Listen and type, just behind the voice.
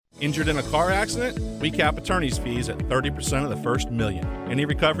Injured in a car accident? We cap attorney's fees at 30% of the first $1 million. Any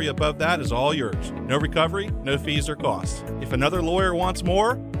recovery above that is all yours. No recovery, no fees or costs. If another lawyer wants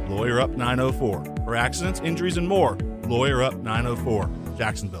more, Lawyer Up 904. For accidents, injuries, and more, Lawyer Up 904.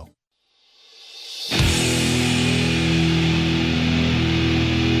 Jacksonville.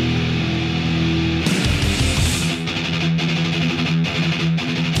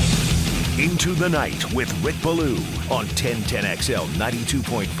 Into the Night with Rick Ballou on 1010XL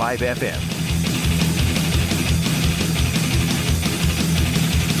 92.5 FM.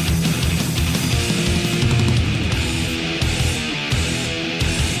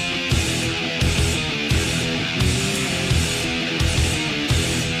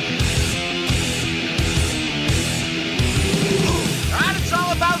 It's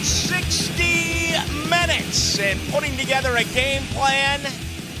all about 60 minutes and putting together a game plan.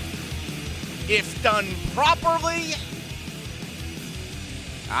 If done properly,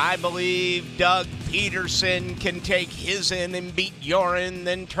 I believe Doug Peterson can take his'n and beat Urine,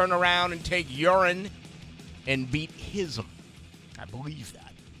 then turn around and take Urine and beat his'n. I believe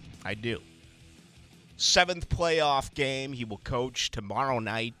that. I do. 7th playoff game he will coach tomorrow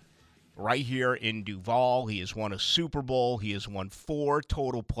night right here in Duval. He has won a Super Bowl. He has won 4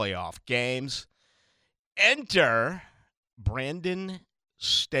 total playoff games. Enter Brandon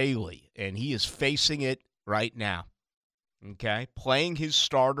Staley, and he is facing it right now, okay? Playing his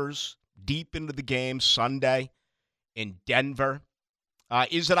starters deep into the game Sunday in Denver.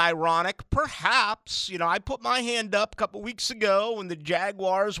 Is it ironic? Perhaps. You know, I put my hand up a couple weeks ago when the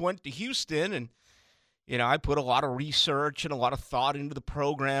Jaguars went to Houston, and, you know, I put a lot of research and a lot of thought into the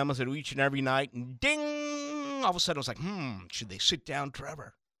program as I do each and every night, and ding! All of a sudden I was like, should they sit down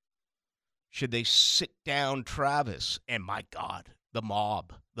Trevor? Should they sit down Travis? And my God, the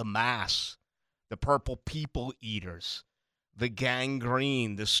mob, the mass, the purple people eaters, the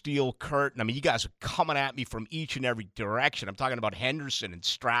gangrene, the steel curtain. I mean, you guys are coming at me from each and every direction. I'm talking about Henderson and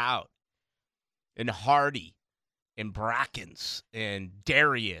Stroud and Hardy and Brackens and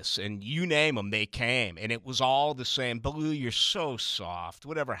Darius and you name them, they came. And it was all the same. Ballou, you're so soft.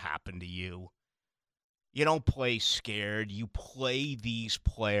 Whatever happened to you? You don't play scared. You play these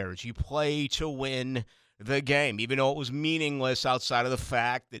players. You play to win the game, even though it was meaningless outside of the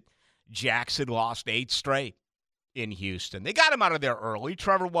fact that Jackson lost 8 straight in Houston. They got him out of there early.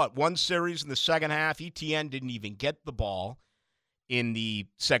 Trevor, one series in the second half. ETN didn't even get the ball in the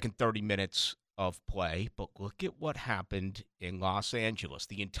second 30 minutes of play. But look at what happened in Los Angeles.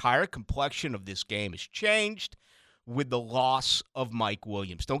 The entire complexion of this game has changed with the loss of Mike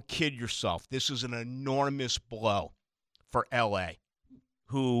Williams. Don't kid yourself. This is an enormous blow for L.A.,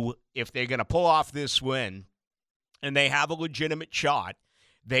 who, if they're going to pull off this win and they have a legitimate shot,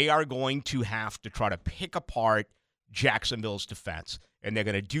 they are going to have to try to pick apart Jacksonville's defense. And they're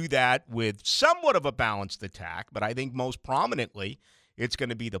going to do that with somewhat of a balanced attack, but I think most prominently it's going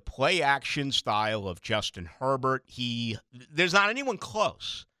to be the play-action style of Justin Herbert. There's not anyone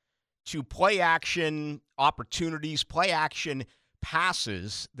close to play-action opportunities, play-action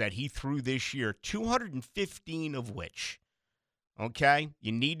passes that he threw this year, 215 of which. Okay,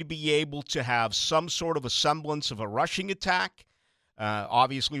 you need to be able to have some sort of a semblance of a rushing attack,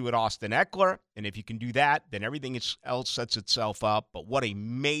 obviously with Austin Eckler. And if you can do that, then everything else sets itself up. But what a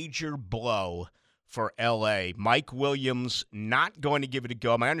major blow for L.A. Mike Williams not going to give it a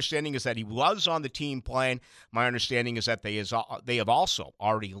go. My understanding is that he was on the team playing. My understanding is that they have also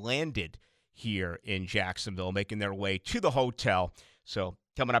already landed here in Jacksonville, making their way to the hotel. So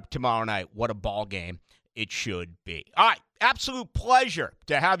coming up tomorrow night, what a ball game it should be. All right, absolute pleasure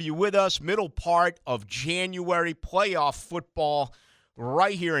to have you with us. Middle part of January, playoff football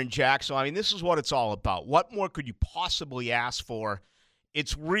right here in Jacksonville. I mean, this is what it's all about. What more could you possibly ask for?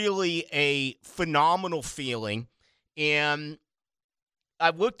 It's really a phenomenal feeling. And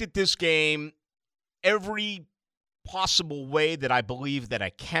I've looked at this game every possible way that I believe that I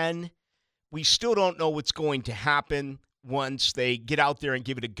can. We still don't know what's going to happen once they get out there and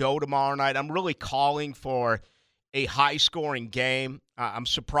give it a go tomorrow night. I'm really calling for a high-scoring game. I'm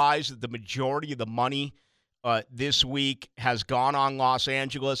surprised that the majority of the money this week has gone on Los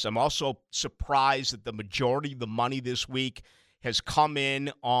Angeles. I'm also surprised that the majority of the money this week has come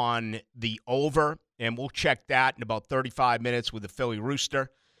in on the over, and we'll check that in about 35 minutes with the Philly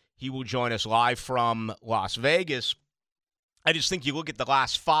Rooster. He will join us live from Las Vegas. I just think you look at the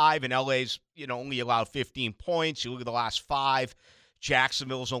last 5, and LA's only allowed 15 points. You look at the last 5,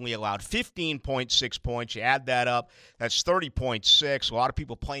 Jacksonville's only allowed 15.6 points. You add that up, that's 30.6. A lot of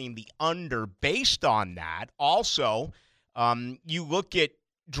people playing the under based on that. Also, you look at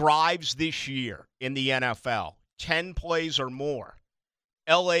drives this year in the NFL, 10 plays or more.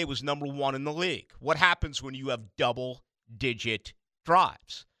 LA was number 1 in the league. What happens when you have double-digit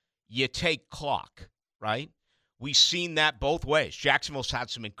drives? You take clock, right? We've seen that both ways. Jacksonville's had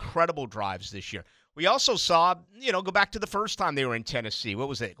some incredible drives this year. We also saw, go back to the first time they were in Tennessee. What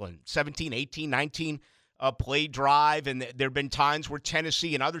was it, Glenn? 17, 18, 19 play drive, and there have been times where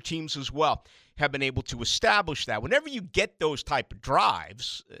Tennessee and other teams as well have been able to establish that. Whenever you get those type of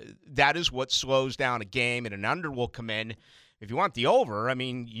drives, that is what slows down a game, and an under will come in. If you want the over,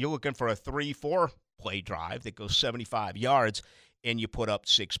 you're looking for a 3-4 play drive that goes 75 yards, and you put up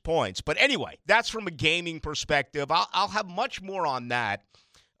 6 points. But anyway, that's from a gaming perspective. I'll have much more on that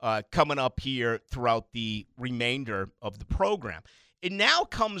coming up here throughout the remainder of the program. It now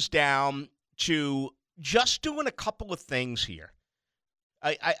comes down to just doing a couple of things here.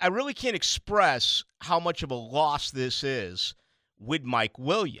 I really can't express how much of a loss this is with Mike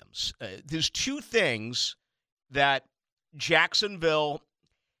Williams. There's 2 things that Jacksonville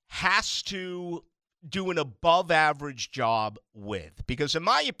has to do an above-average job with. Because in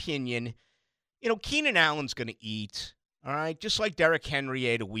my opinion, Keenan Allen's going to eat, all right, just like Derrick Henry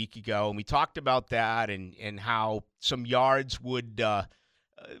ate a week ago. And we talked about that and how some yards would,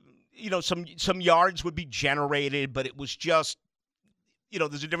 some yards would be generated, but it was just,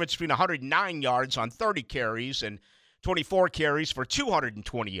 there's a difference between 109 yards on 30 carries and 24 carries for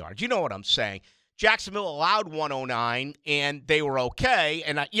 220 yards. You know what I'm saying? Jacksonville allowed 109, and they were okay.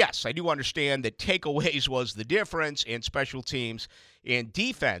 And yes, I do understand that takeaways was the difference, and special teams and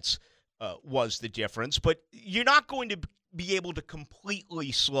defense was the difference. But you're not going to be able to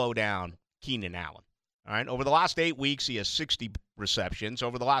completely slow down Keenan Allen. All right. Over the last 8 weeks, he has 60 receptions.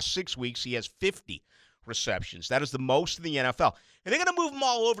 Over the last 6 weeks, he has 50 receptions. That is the most in the NFL. And they're going to move him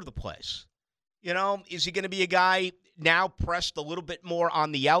all over the place. Is he going to be a guy now pressed a little bit more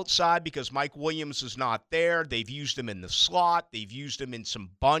on the outside because Mike Williams is not there? They've used him in the slot. They've used him in some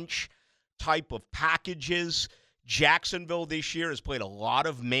bunch type of packages. Jacksonville this year has played a lot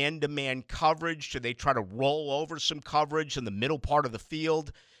of man-to-man coverage. So they try to roll over some coverage in the middle part of the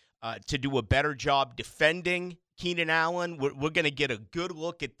field to do a better job defending Keenan Allen. We're going to get a good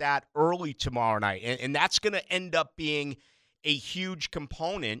look at that early tomorrow night. And that's going to end up being a huge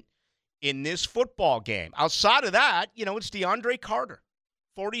component in this football game. Outside of that, it's DeAndre Carter,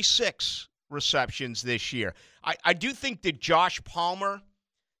 46 receptions this year. I do think that Josh Palmer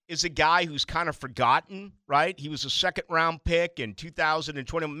is a guy who's kind of forgotten, right? He was a second-round pick in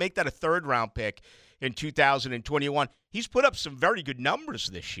 2020. Make that a third-round pick in 2021. He's put up some very good numbers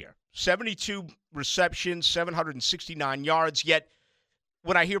this year. 72 receptions, 769 yards. Yet,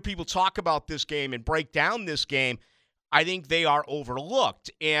 when I hear people talk about this game and break down this game, I think they are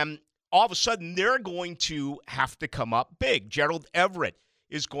overlooked. And all of a sudden, they're going to have to come up big. Gerald Everett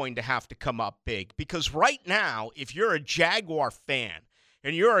is going to have to come up big. Because right now, if you're a Jaguar fan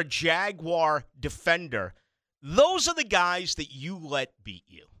and you're a Jaguar defender, those are the guys that you let beat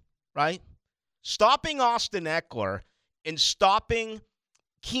you, right? Stopping Austin Eckler and stopping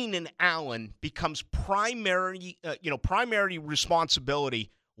Keenan Allen becomes primary responsibility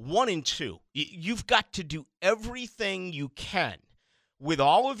 1 and 2. You've got to do everything you can with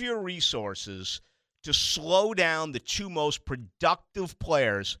all of your resources to slow down the 2 most productive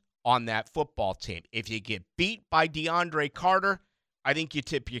players on that football team. If you get beat by DeAndre Carter, I think you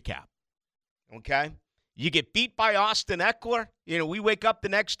tip your cap. Okay? You get beat by Austin Eckler, we wake up the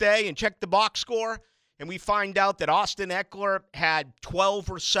next day and check the box score, and we find out that Austin Eckler had 12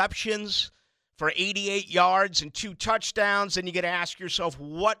 receptions for 88 yards and 2 touchdowns, and you got to ask yourself,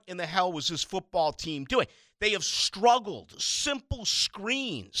 what in the hell was this football team doing? They have struggled. Simple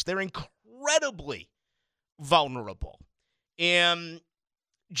screens. They're incredibly vulnerable. And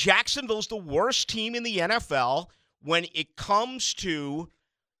Jacksonville's the worst team in the NFL when it comes to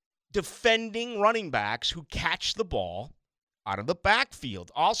defending running backs who catch the ball out of the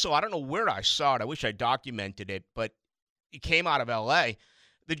backfield. Also, I don't know where I saw it. I wish I documented it, but it came out of L.A.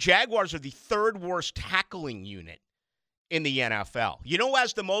 The Jaguars are the 3rd worst tackling unit in the NFL. You know who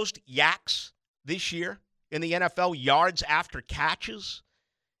has the most yaks this year in the NFL, yards after catches?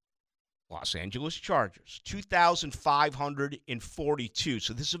 Los Angeles Chargers, 2,542.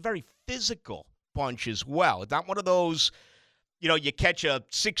 So this is a very physical bunch as well. It's not one of those, you catch a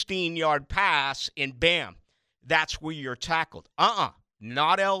 16-yard pass and bam, that's where you're tackled.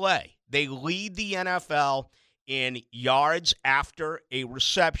 Not L.A. They lead the NFL in yards after a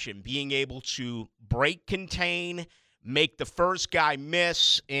reception, being able to break, contain, make the first guy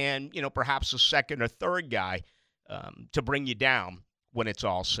miss, and, perhaps a second or third guy to bring you down when it's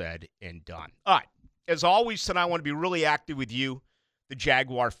all said and done. All right. As always, tonight I want to be really active with you, the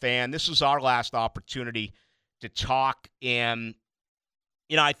Jaguar fan. This is our last opportunity to talk, and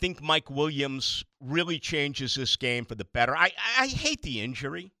I think Mike Williams really changes this game for the better. I hate the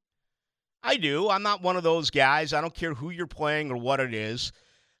injury. I do. I'm not one of those guys. I don't care who you're playing or what it is,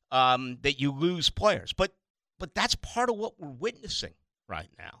 that you lose players. But that's part of what we're witnessing right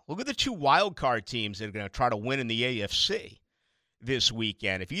now. Look at the two wild card teams that are going to try to win in the AFC this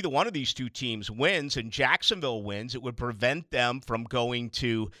weekend. If either one of these two teams wins and Jacksonville wins, it would prevent them from going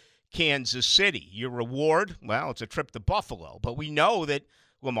to Kansas City. Your reward, well, it's a trip to Buffalo. But we know that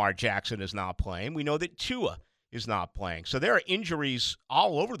Lamar Jackson is not playing. We know that Tua is not playing. So there are injuries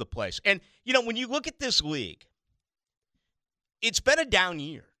all over the place. And, when you look at this league, it's been a down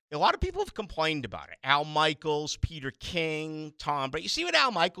year. A lot of people have complained about it. Al Michaels, Peter King, Tom Brady. You see what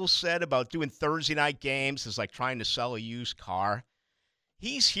Al Michaels said about doing Thursday night games is like trying to sell a used car?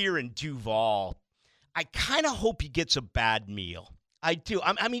 He's here in Duval. I kind of hope he gets a bad meal. I do.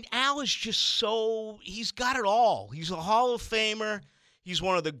 I mean, Al is just he's got it all. He's a Hall of Famer. He's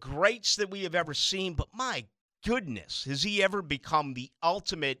one of the greats that we have ever seen. But my goodness, has he ever become the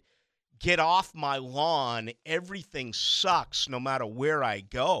ultimate get off my lawn, everything sucks no matter where I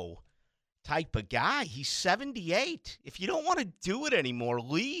go type of guy. He's 78. If you don't want to do it anymore,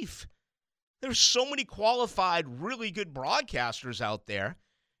 leave. There's so many qualified, really good broadcasters out there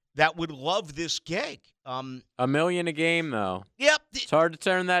that would love this gig. $1 million a game, though. Yep. It's hard to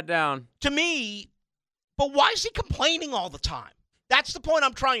turn that down. To me, but why is he complaining all the time? That's the point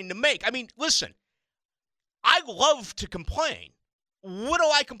I'm trying to make. I mean, listen, I love to complain. What do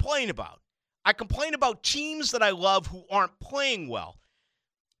I complain about? I complain about teams that I love who aren't playing well.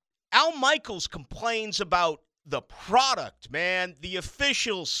 Al Michaels complains about the product, man. The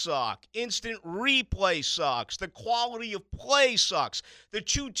officials suck. Instant replay sucks. The quality of play sucks. The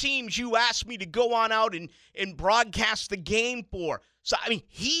two teams you asked me to go on out and broadcast the game for. So, I mean,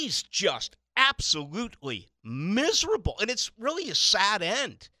 he's just absolutely miserable. And it's really a sad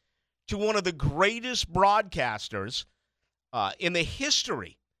end to one of the greatest broadcasters in the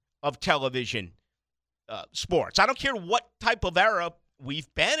history of television sports. I don't care what type of era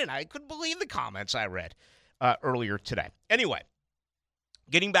we've been in. I couldn't believe the comments I read earlier today. Anyway,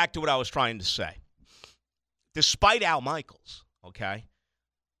 getting back to what I was trying to say. Despite Al Michaels, okay,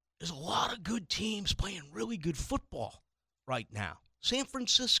 there's a lot of good teams playing really good football right now. San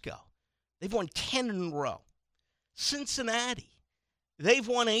Francisco, they've won 10 in a row. Cincinnati, they've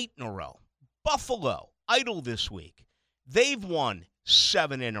won 8 in a row. Buffalo, idle this week. They've won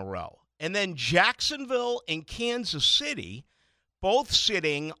 7 in a row. And then Jacksonville and Kansas City, both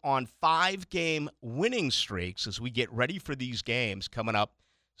sitting on 5-game winning streaks as we get ready for these games coming up.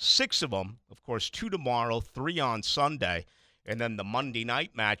 6 of them, of course, 2 tomorrow, 3 on Sunday, and then the Monday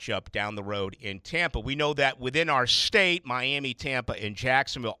night matchup down the road in Tampa. We know that within our state, Miami, Tampa, and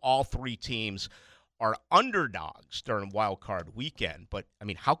Jacksonville, all 3 teams are underdogs during Wild Card weekend. But, I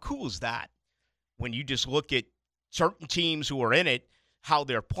mean, how cool is that when you just look at certain teams who are in it, how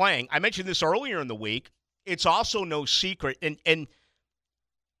they're playing? I mentioned this earlier in the week. It's also no secret, and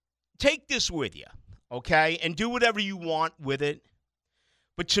take this with you, okay, and do whatever you want with it.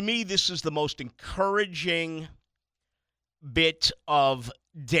 But to me, this is the most encouraging bit of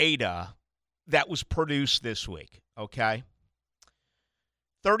data that was produced this week, okay?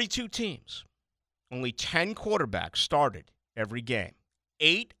 32 teams, only 10 quarterbacks started every game.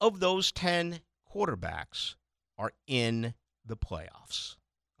 8 of those 10 quarterbacks are in the playoffs,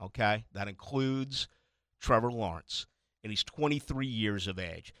 okay? That includes Trevor Lawrence, and he's 23 years of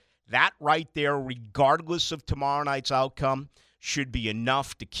age. That right there, regardless of tomorrow night's outcome, should be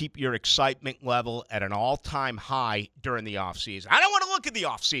enough to keep your excitement level at an all-time high during the offseason. I don't want to look at the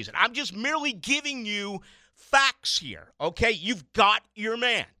offseason. I'm just merely giving you facts here, okay? You've got your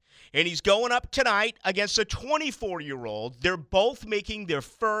man, and he's going up tonight against a 24-year-old. They're both making their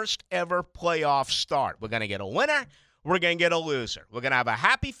first ever playoff start. We're going to get a winner. We're going to get a loser. We're going to have a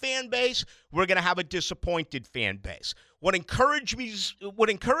happy fan base. We're going to have a disappointed fan base. What encourages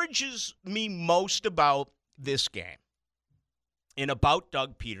me most about this game and about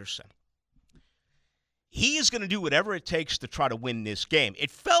Doug Peterson, he is going to do whatever it takes to try to win this game.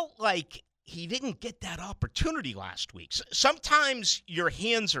 It felt like he didn't get that opportunity last week. Sometimes your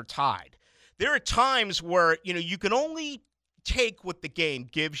hands are tied. There are times where, you can only take what the game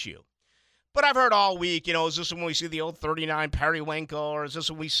gives you. But I've heard all week, is this when we see the old 39 Periwinkle, or is this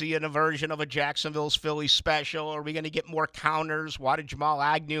when we see a version of a Jacksonville's Philly special? Are we going to get more counters? Why did Jamal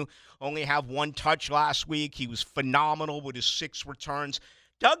Agnew only have 1 touch last week? He was phenomenal with his 6 returns.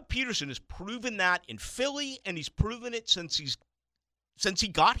 Doug Peterson has proven that in Philly, and he's proven it since he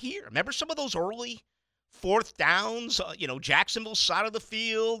got here. Remember some of those early 4th downs, Jacksonville's side of the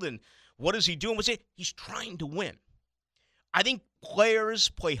field, and what is he doing? He's trying to win. I think players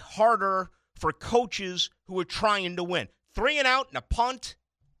play harder for coaches who are trying to win. 3 and out and a punt,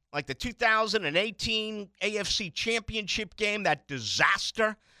 like the 2018 AFC Championship game, that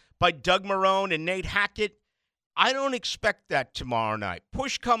disaster by Doug Marrone and Nate Hackett. I don't expect that tomorrow night.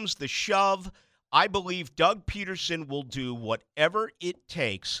 Push comes the shove. I believe Doug Peterson will do whatever it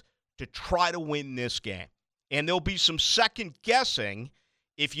takes to try to win this game. And there'll be some second guessing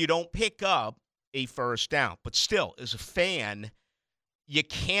if you don't pick up a first down. But still, as a fan, you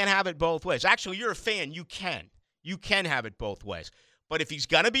can't have it both ways. Actually, you're a fan. You can. You can have it both ways. But if he's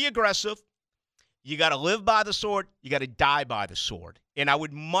going to be aggressive, you got to live by the sword. You got to die by the sword. And I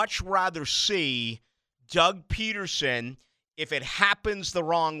would much rather see Doug Peterson, if it happens the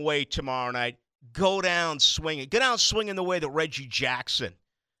wrong way tomorrow night, go down swinging. Go down swinging the way that Reggie Jackson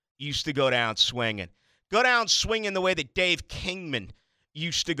used to go down swinging. Go down swinging the way that Dave Kingman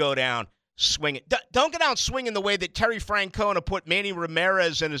used to go down swinging. Don't go down swinging the way that Terry Francona put Manny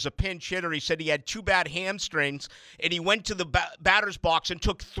Ramirez in as a pinch hitter. He said he had 2 bad hamstrings, and he went to the batter's box and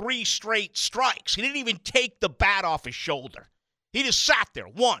took 3 straight strikes. He didn't even take the bat off his shoulder. He just sat there.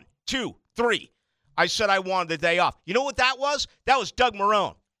 1, 2, 3. I said I wanted the day off. You know what that was? That was Doug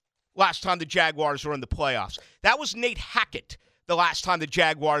Marrone last time the Jaguars were in the playoffs. That was Nate Hackett the last time the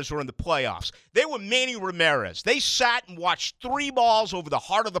Jaguars were in the playoffs. They were Manny Ramirez. They sat and watched 3 balls over the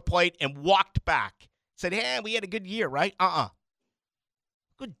heart of the plate and walked back. Said, hey, we had a good year, right?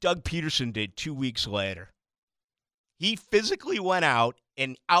 Good Doug Peterson did 2 weeks later. He physically went out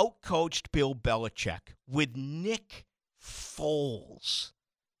and outcoached Bill Belichick with Nick Foles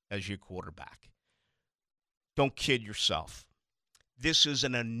as your quarterback. Don't kid yourself. This is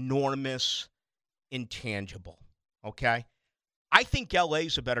an enormous intangible, okay? I think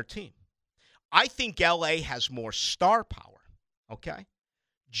LA's a better team. I think LA has more star power, okay?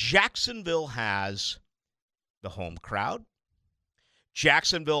 Jacksonville has the home crowd.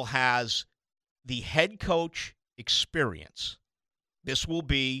 Jacksonville has the head coach experience. This will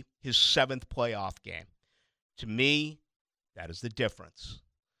be his 7th playoff game. To me, that is the difference.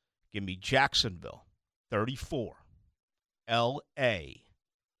 Give me Jacksonville 34, L.A.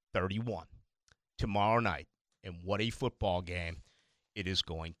 31 tomorrow night. And what a football game it is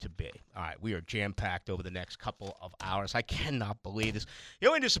going to be. All right, we are jam-packed over the next couple of hours. I cannot believe this. The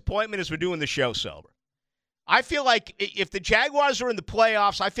only disappointment is we're doing the show sober. I feel like if the Jaguars are in the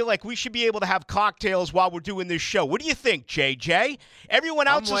playoffs, I feel like we should be able to have cocktails while we're doing this show. What do you think, JJ? Everyone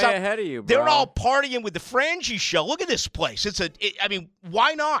else I'm is way out. ahead of you, bro. They're all partying with the Frangie show. Look at this place. I mean,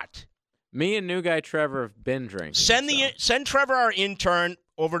 why not? Me and new guy Trevor have been drinking. Send Trevor, our intern,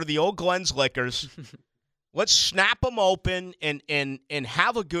 over to the old Glenn's Liquors. Let's snap them open and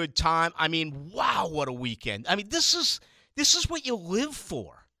have a good time. I mean, wow, what a weekend. I mean, this is what you live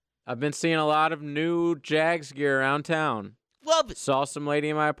for. I've been seeing a lot of new Jags gear around town. Love it. Saw some lady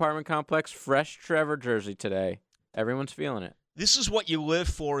in my apartment complex, fresh Trevor jersey today. Everyone's feeling it. This is what you live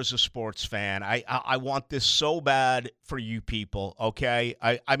for as a sports fan. I want this so bad for you people, okay?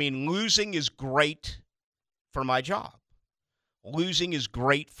 I mean, losing is great for my job. Losing is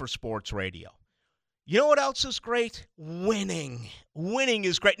great for sports radio. You know what else is great? Winning. Winning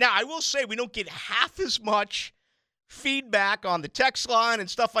is great. Now, I will say we don't get half as much feedback on the text line and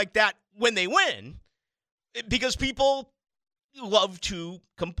stuff like that when they win because people love to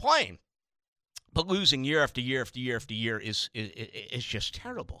complain. But losing year after year after year after year is just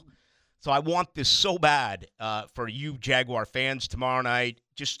terrible. So I want this so bad for you Jaguar fans tomorrow night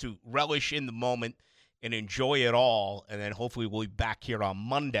just to relish in the moment and enjoy it all. And then hopefully we'll be back here on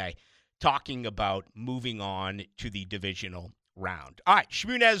Monday talking about moving on to the divisional round. All right,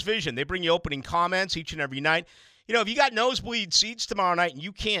 Shmunez Vision. They bring you opening comments each and every night. You know, if you got nosebleed seats tomorrow night and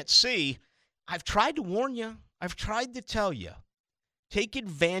you can't see, I've tried to warn you. I've tried to tell you. Take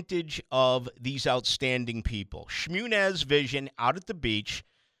advantage of these outstanding people. Shmunez Vision out at the beach,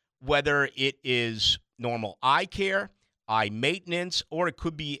 whether it is normal eye care, eye maintenance, or it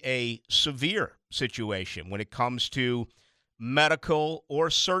could be a severe situation when it comes to medical or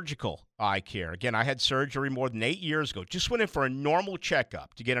surgical eye care. Again, I had surgery more than 8 years ago. Just went in for a normal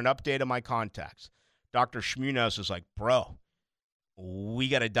checkup to get an update on my contacts. Dr. Shmunez is like, bro, we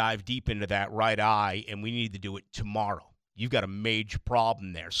got to dive deep into that right eye, and we need to do it tomorrow. You've got a major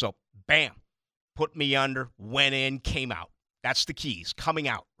problem there. So, bam, put me under, went in, came out. That's the keys, coming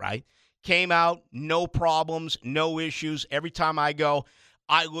out, right? Came out, no problems, no issues. Every time I go,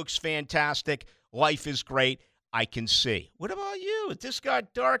 eye looks fantastic. Life is great. I can see. What about you? If this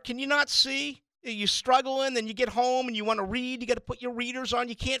got dark, can you not see? You're struggling, then you get home and you want to read. You got to put your readers on.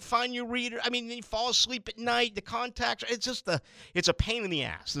 You can't find your reader. I mean, you fall asleep at night. The contacts, it's a pain in the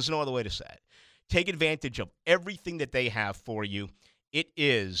ass. There's no other way to say it. Take advantage of everything that they have for you. It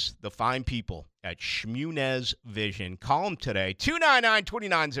is the fine people at Shmunez Vision. Call them today,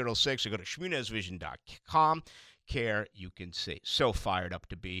 299-2906, or go to shmunezvision.com. Care you can see. So fired up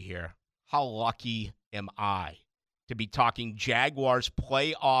to be here. How lucky am I to be talking Jaguars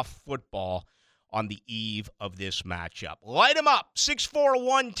playoff football on the eve of this matchup? Light them up,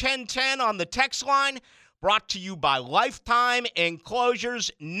 641-1010 on the text line. Brought to you by Lifetime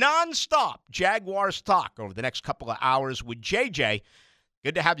Enclosures, nonstop Jaguars talk over the next couple of hours with JJ.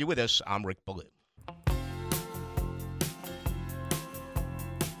 Good to have you with us. I'm Rick Ballou.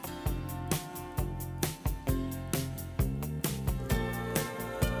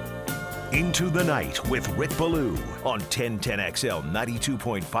 Into the Night with Rick Ballou on 1010XL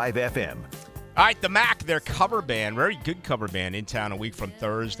 92.5 FM. All right, the Mac, their cover band, very good cover band, in town a week from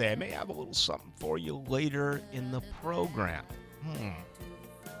Thursday. I may have a little something for you later in the program.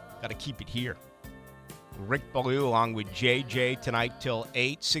 Got to keep it here. Rick Ballou along with JJ tonight till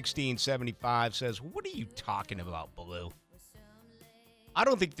 8, 1675 says, what are you talking about, Ballou? I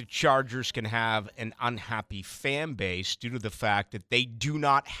don't think the Chargers can have an unhappy fan base due to the fact that they do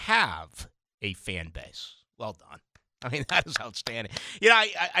not have a fan base. Well done. I mean, that is outstanding. You know,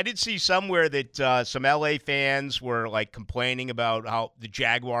 I did see somewhere that some L.A. fans were, like, complaining about how the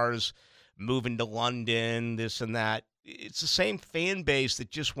Jaguars moving to London, this and that. It's the same fan base that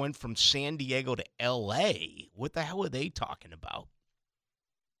just went from San Diego to L.A. What the hell are they talking about?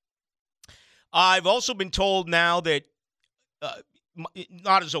 I've also been told now that,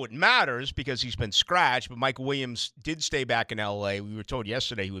 not as though it matters because he's been scratched, but Mike Williams did stay back in L.A. We were told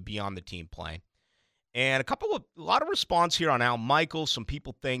yesterday he would be on the team playing. And a lot of response here on Al Michaels. Some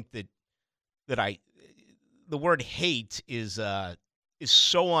people think that the word hate is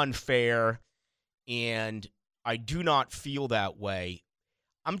so unfair, and I do not feel that way.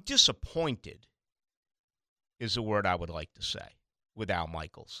 I'm disappointed is the word I would like to say with Al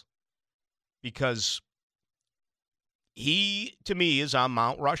Michaels, because he, to me, is on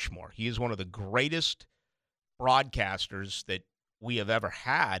Mount Rushmore. He is one of the greatest broadcasters that we have ever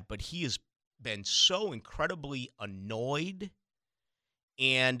had, but he is been so incredibly annoyed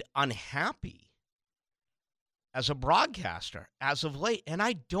and unhappy as a broadcaster as of late, and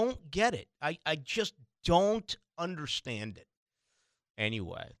I don't get it. I just don't understand it.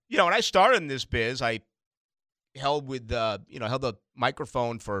 Anyway, you know, when I started in this biz, I held the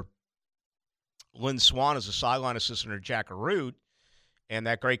microphone for Lynn Swann as a sideline assistant at Jack Root, and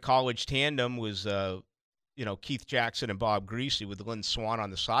that great college tandem was Keith Jackson and Bob Greasy with Lynn Swann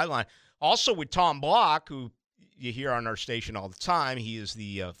on the sideline. Also with Tom Block, who you hear on our station all the time. He is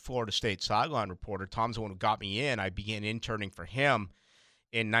the Florida State sideline reporter. Tom's the one who got me in. I began interning for him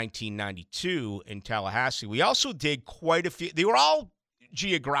in 1992 in Tallahassee. We also did quite a few. They were all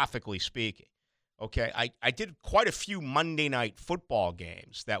geographically speaking. Okay, I did quite a few Monday night football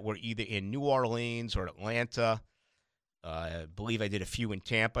games that were either in New Orleans or Atlanta. I believe I did a few in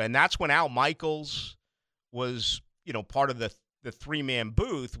Tampa. And that's when Al Michaels was, part of the three-man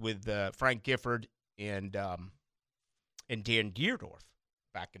booth with Frank Gifford and Dan Deerdorf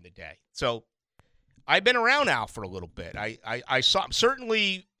back in the day. So I've been around Al for a little bit. I saw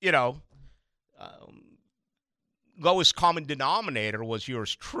certainly, lowest common denominator was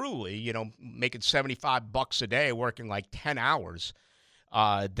yours truly, making $75 a day, working like 10 hours.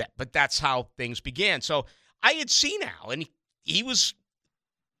 But that's how things began. So I had seen Al, and he was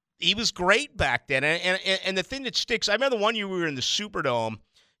great back then. And the thing that sticks, I remember the one year we were in the Superdome.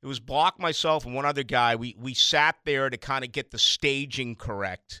 It was Block, myself, and one other guy. We sat there to kind of get the staging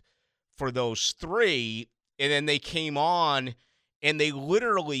correct for those three. And then they came on, and they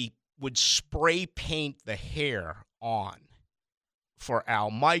literally would spray paint the hair on for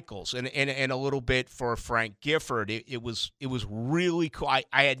Al Michaels and a little bit for Frank Gifford. It was really cool. I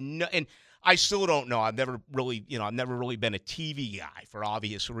had no, and I still don't know. I've never really been a TV guy for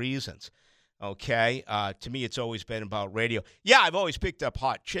obvious reasons. Okay. To me, it's always been about radio. Yeah, I've always picked up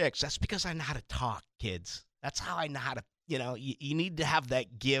hot chicks. That's because I know how to talk, kids. That's how I know how to, you need to have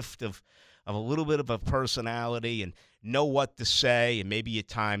that gift of a little bit of a personality and know what to say, and maybe at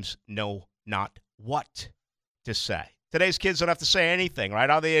times know not what to say. Today's kids don't have to say anything, right?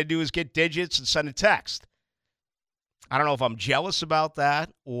 All they have to do is get digits and send a text. I don't know if I'm jealous about that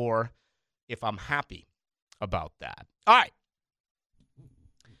or if I'm happy about that. All right.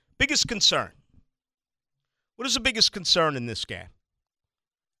 Biggest concern. What is the biggest concern in this game?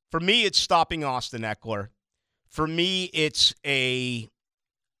 For me, it's stopping Austin Eckler. For me, it's a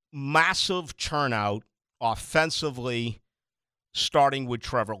massive turnout offensively, starting with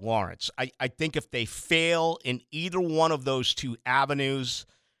Trevor Lawrence. I think if they fail in either one of those two avenues,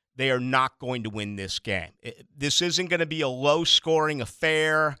 they are not going to win this game. This isn't going to be a low-scoring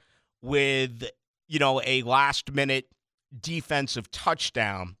affair with, a last-minute defensive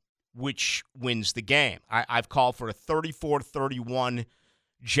touchdown, which wins the game. I've called for a 34-31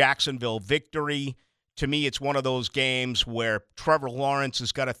 Jacksonville victory. To me, it's one of those games where Trevor Lawrence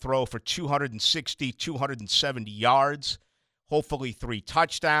has got to throw for 260, 270 yards, hopefully 3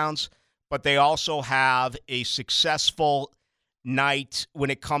 touchdowns. But they also have a successful night when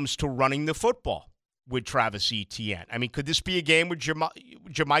it comes to running the football with Travis Etienne. I mean, could this be a game where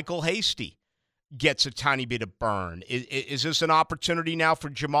Jermichael Hasty gets a tiny bit of burn? Is this an opportunity now for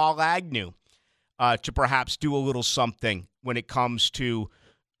Jamal Agnew to perhaps do a little something when it comes to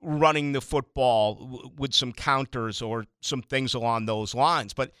running the football with some counters or some things along those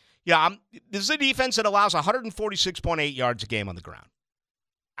lines? But, this is a defense that allows 146.8 yards a game on the ground.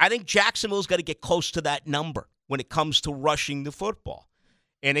 I think Jacksonville's got to get close to that number when it comes to rushing the football.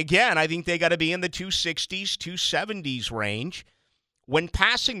 And again, I think they got to be in the 260s, 270s range when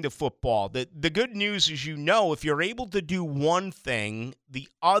passing the football. The good news is, if you're able to do one thing, the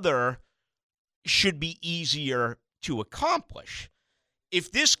other should be easier to accomplish.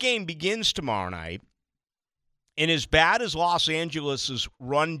 If this game begins tomorrow night, and as bad as Los Angeles'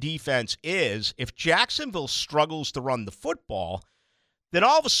 run defense is, if Jacksonville struggles to run the football, then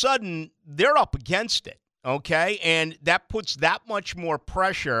all of a sudden they're up against it, okay? And that puts that much more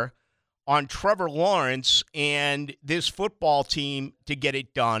pressure on Trevor Lawrence and this football team to get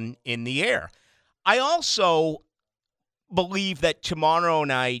it done in the air. I also believe that tomorrow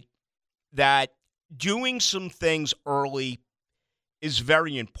night that doing some things early is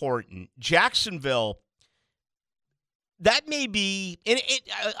very important. Jacksonville, that may be, and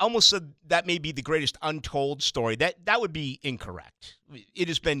I almost said that may be the greatest untold story. That would be incorrect. It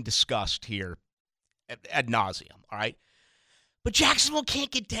has been discussed here ad nauseum, all right? But Jacksonville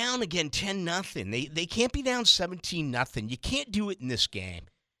can't get down again 10-0. They can't be down 17-0. You can't do it in this game.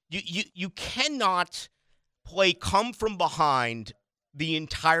 You cannot play come from behind the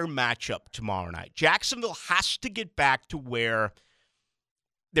entire matchup tomorrow night. Jacksonville has to get back to where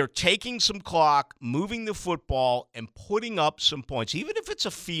they're taking some clock, moving the football, and putting up some points, even if it's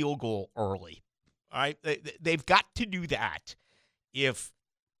a field goal early. All right? They've got to do that if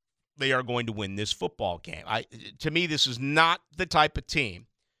they are going to win this football game. To me, this is not the type of team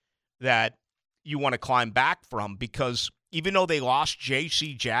that you want to climb back from, because even though they lost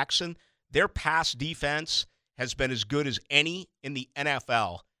J.C. Jackson, their pass defense has been as good as any in the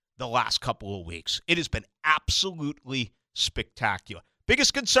NFL the last couple of weeks. It has been absolutely spectacular.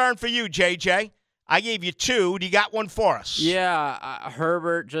 Biggest concern for you, JJ? I gave you 2. Do you got one for us? Yeah,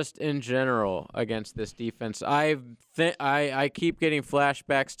 Herbert just in general against this defense. I keep getting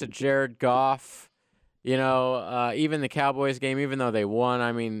flashbacks to Jared Goff. Even the Cowboys game, even though they won,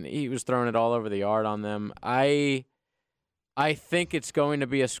 I mean, he was throwing it all over the yard on them. I think it's going to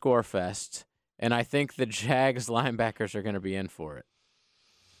be a score fest, and I think the Jags linebackers are going to be in for it.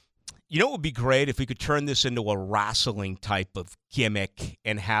 It would be great if we could turn this into a wrestling type of gimmick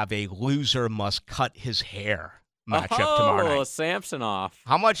and have a loser must cut his hair matchup tomorrow night. Oh, Samsonoff.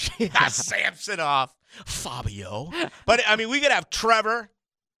 How much? Samsonoff. Fabio. But, I mean, we could have Trevor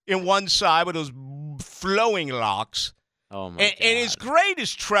in one side with those flowing locks. Oh, my God. And as great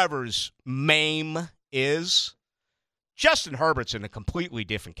as Trevor's meme is, Justin Herbert's in a completely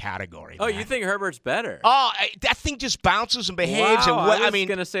different category. Oh, man. you think Herbert's better? Oh, that thing just bounces and behaves. Wow, And I was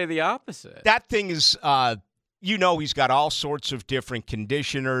going to say the opposite. That thing is, he's got all sorts of different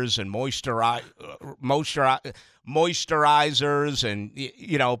conditioners and moisturizers. And,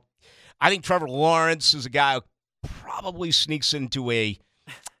 I think Trevor Lawrence is a guy who probably sneaks into a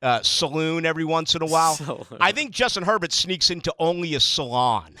saloon every once in a while. I think Justin Herbert sneaks into only a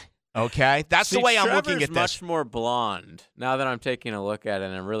salon. Okay, that's the way I'm looking at this. Trevor's much more blonde now that I'm taking a look at it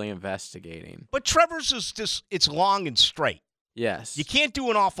and I'm really investigating. But Trevor's is just, it's long and straight. Yes. You can't do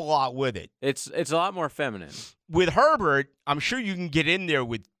an awful lot with it. It's a lot more feminine. With Herbert, I'm sure you can get in there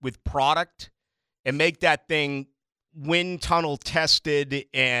with product and make that thing wind tunnel tested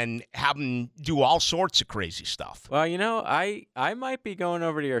and have him do all sorts of crazy stuff. Well, I might be going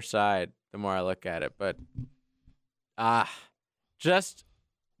over to your side the more I look at it, but just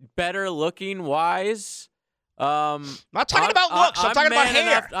better looking wise. I'm not talking about looks. I'm talking about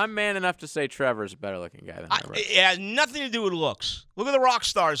hair. I'm man enough to say Trevor's a better looking guy than Herbert. It has nothing to do with looks. Look at the rock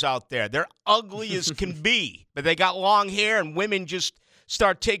stars out there. They're ugly as can be, but they got long hair, and women just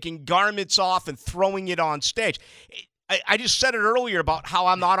start taking garments off and throwing it on stage. I just said it earlier about how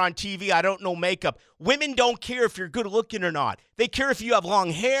I'm not on TV. I don't know makeup. Women don't care if you're good looking or not. They care if you have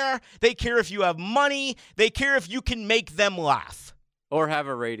long hair. They care if you have money. They care if you can make them laugh. Or have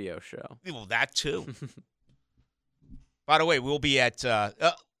a radio show. Well, that too. By the way, we'll be at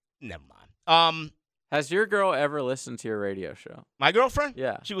never mind. Has your girl ever listened to your radio show? My girlfriend?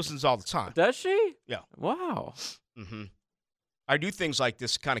 Yeah. She listens all the time. Does she? Yeah. Wow. Mm-hmm. I do things like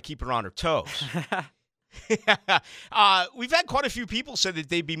this to kind of keep her on her toes. We've had quite a few people say that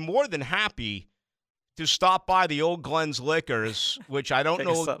they'd be more than happy to stop by the Old Glenn's Liquors, which I don't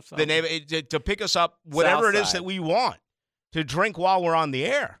know the name, to pick us up whatever it is that we want to drink while we're on the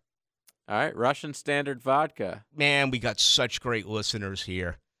air. All right, Russian Standard Vodka. Man, we got such great listeners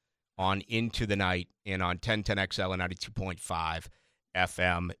here on Into the Night and on 1010XL and 92.5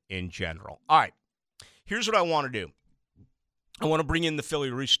 FM in general. All right, here's what I want to do. I want to bring in the Philly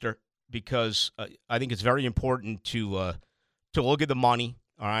Rooster because I think it's very important to look at the money.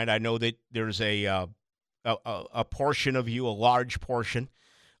 All right, I know that there's a portion of you, a large portion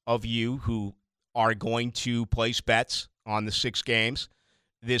of you, who are going to place bets on the 6 games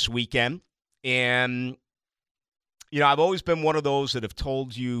this weekend. And, I've always been one of those that have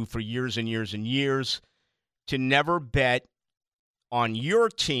told you for years and years and years to never bet on your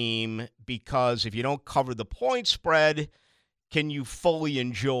team, because if you don't cover the point spread, can you fully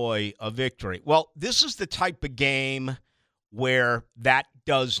enjoy a victory? Well, this is the type of game where that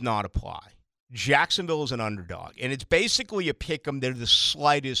does not apply. Jacksonville is an underdog, and it's basically a pick 'em. They're the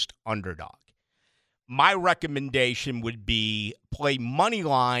slightest underdog. My recommendation would be play money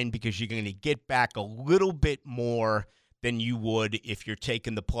line, because you're going to get back a little bit more than you would if you're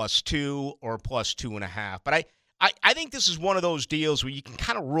taking the +2 or +2.5. But I think this is one of those deals where you can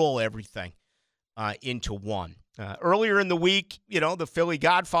kind of roll everything into one. Earlier in the week, the Philly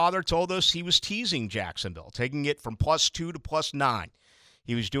Godfather told us he was teasing Jacksonville, taking it from +2 to +9.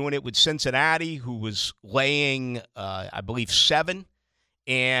 He was doing it with Cincinnati, who was laying, I believe, 7.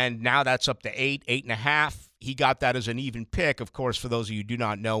 And now that's up to 8, 8.5. He got that as an even pick. Of course, for those of you who do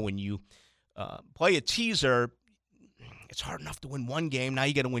not know, when you play a teaser, it's hard enough to win 1 game. Now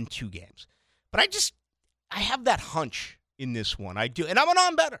you got to win 2 games. But I have that hunch in this one. I do. And I'm a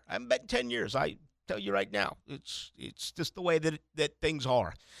non-better. I haven't bet in 10 years. I tell you right now. It's just the way that things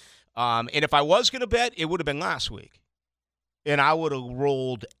are. And if I was going to bet, it would have been last week. And I would have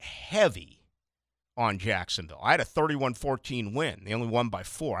rolled heavy on Jacksonville. I had a 31-14 win. They only won by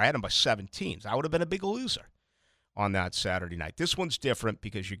 4. I had them by 17. So I would have been a big loser on that Saturday night. This one's different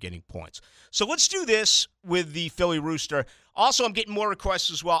because you're getting points. So let's do this with the Philly Rooster. Also, I'm getting more requests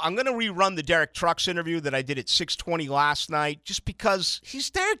as well. I'm going to rerun the Derek Trucks interview that I did at 6:20 last night, just because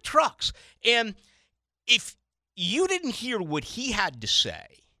he's Derek Trucks. And if you didn't hear what he had to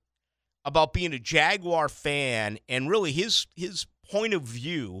say about being a Jaguar fan and really his point of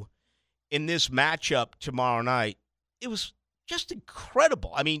view in this matchup tomorrow night, it was just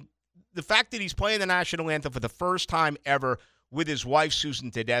incredible. I mean, the fact that he's playing the national anthem for the first time ever with his wife, Susan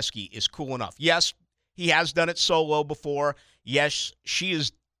Tedeschi, is cool enough. Yes, he has done it solo before. Yes, she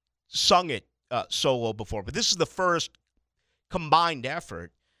has sung it solo before. But this is the first combined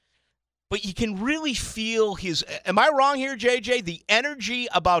effort. But you can really feel his – am I wrong here, JJ? The energy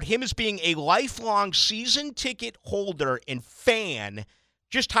about him as being a lifelong season ticket holder and fan,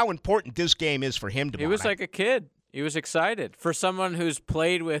 just how important this game is for him tomorrow night. He was like a kid. He was excited. For someone who's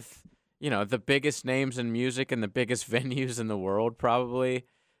played with, the biggest names in music and the biggest venues in the world probably,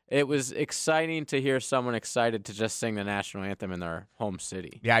 it was exciting to hear someone excited to just sing the national anthem in their home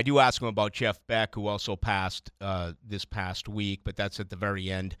city. Yeah, I do ask him about Jeff Beck, who also passed this past week, but that's at the very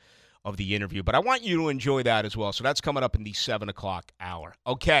end of the interview. But I want you to enjoy that as well. So that's coming up in the 7 o'clock hour.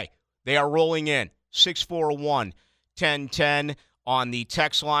 Okay, they are rolling in. 641-1010 on the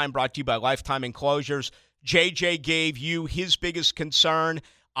text line, brought to you by Lifetime Enclosures. JJ gave you his biggest concern.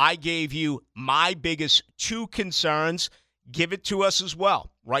 I gave you my biggest 2 concerns. Give it to us as well,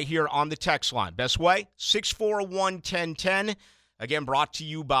 right here on the text line. Best way, 641-1010. Again, brought to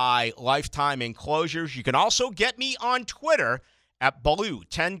you by Lifetime Enclosures. You can also get me on Twitter at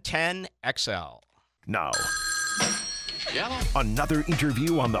Baloo1010XL. Now, another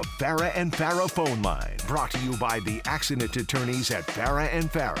interview on the Farah and Farah phone line. Brought to you by the accident attorneys at Farah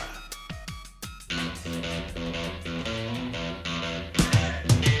and Farah.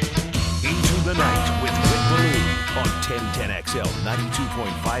 Into the Night with Rick Baloo on 1010XL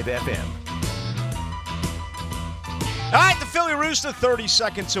 92.5 FM. All right, the Philly Rooster 30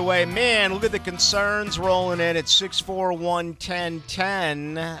 seconds away. Man, look at the concerns rolling in at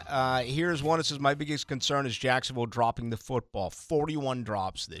 641-1010. Here's one that says, my biggest concern is Jacksonville dropping the football. 41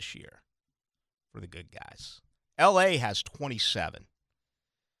 drops this year for the good guys. L.A. has 27.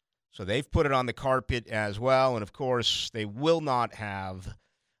 So they've put it on the carpet as well. And, of course, they will not have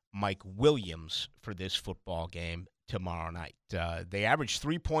Mike Williams for this football game tomorrow night. They average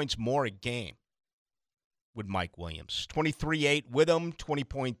 3 points more a game with Mike Williams. 23.8 with him,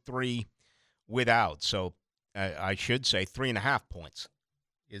 20.3 without. So I should say 3.5 points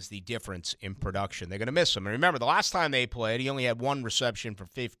is the difference in production. They're going to miss him. And remember, the last time they played, he only had one reception for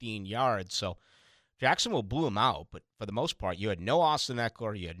 15 yards. So Jacksonville blew him out. But for the most part, you had no Austin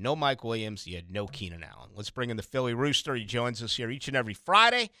Eckler, you had no Mike Williams, you had no Keenan Allen. Let's bring in the Philly Rooster. He joins us here each and every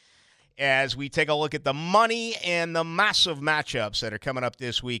Friday as we take a look at the money and the massive matchups that are coming up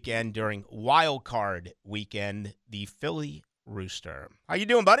this weekend during Wild Card Weekend. The Philly Rooster. How you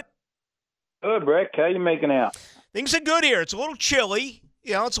doing, buddy? Good, Rick. How you making out? Things are good here. It's a little chilly.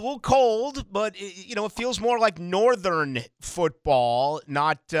 It's a little cold, but it feels more like northern football,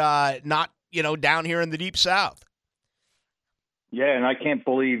 not down here in the deep south. Yeah, and I can't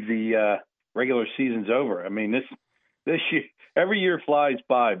believe the regular season's over. I mean, this year, every year flies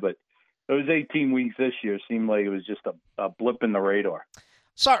by, but those 18 weeks this year seemed like it was just a blip in the radar.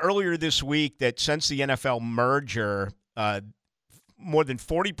 Saw earlier this week that since the NFL merger, more than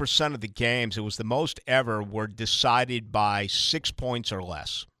 40% of the games, it was the most ever, were decided by 6 points or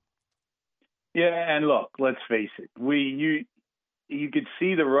less. Yeah, and look, let's face it. You could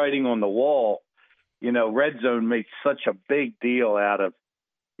see the writing on the wall. Red Zone makes such a big deal out of,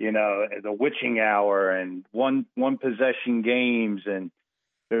 the witching hour and one possession games, and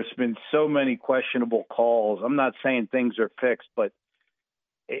there's been so many questionable calls. I'm not saying things are fixed, but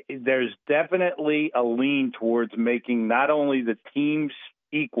there's definitely a lean towards making not only the teams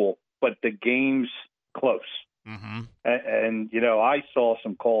equal, but the games close. Mm-hmm. And I saw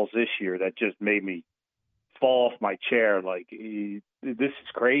some calls this year that just made me fall off my chair. Like, this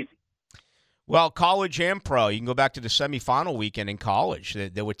is crazy. Well, college and pro, you can go back to the semifinal weekend in college.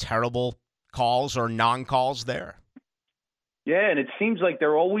 There were terrible calls or non-calls there. Yeah, and it seems like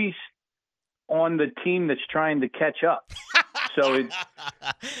they're always on the team that's trying to catch up. So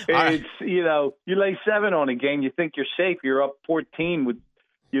it's you lay 7 on a game, you think you're safe, you're up 14 with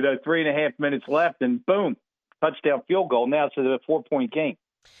 3.5 minutes left, and boom, touchdown field goal. Now it's a 4-point game.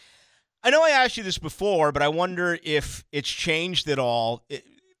 I know I asked you this before, but I wonder if it's changed at all.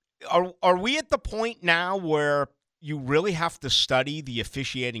 Are we at the point now where you really have to study the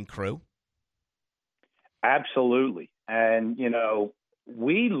officiating crew? Absolutely. And,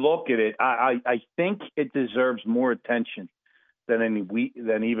 we look at it. I think it deserves more attention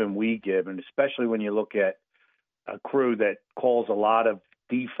than even we give, and especially when you look at a crew that calls a lot of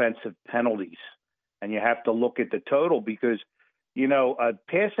defensive penalties, and you have to look at the total because, a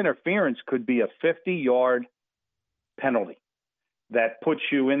pass interference could be a 50-yard penalty that puts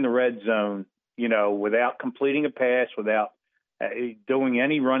you in the red zone, without completing a pass, without doing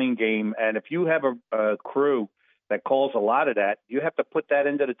any running game. And if you have a crew that calls a lot of that, you have to put that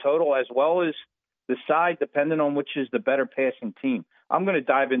into the total as well as the side, depending on which is the better passing team. I'm going to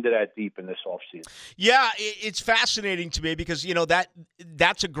dive into that deep in this offseason. Yeah, it's fascinating to me because,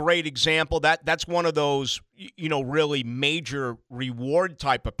 that's a great example. That's one of those, really major reward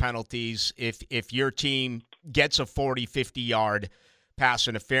type of penalties if your team gets a 40, 50-yard pass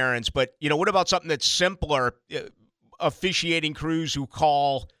interference. But, what about something that's simpler, officiating crews who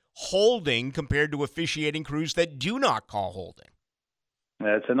call holding compared to officiating crews that do not call holding?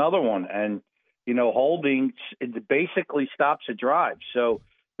 That's another one. And, holding, it basically stops a drive. So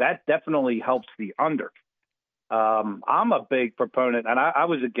that definitely helps the under. I'm a big proponent, and I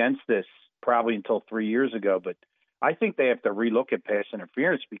was against this probably until 3 years ago, but I think they have to relook at pass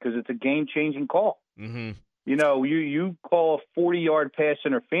interference because it's a game-changing call. Mm-hmm. You call a 40-yard pass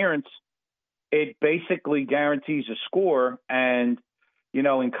interference, it basically guarantees a score. And,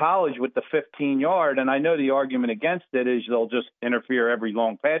 in college with the 15-yard, and I know the argument against it is they'll just interfere every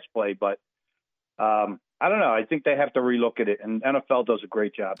long pass play, but I don't know. I think they have to relook at it, and NFL does a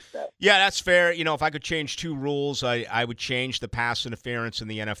great job at that. Yeah, that's fair. If I could change 2 rules, I would change the pass interference in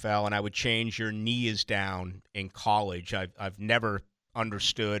the NFL, and I would change your knee is down in college. I've never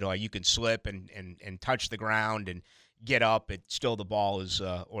understood you can slip and touch the ground and get up. It's still the ball is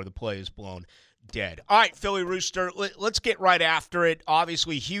or the play is blown dead. All right, Philly Rooster, let's get right after it.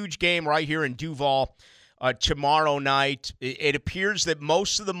 Obviously, huge game right here in Duval tomorrow night. It appears that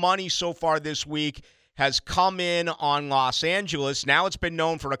most of the money so far this week has come in on Los Angeles. Now it's been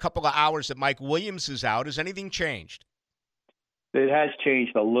known for a couple of hours that Mike Williams is out. Has anything changed? It has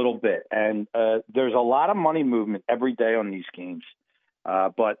changed a little bit, and there's a lot of money movement every day on these games.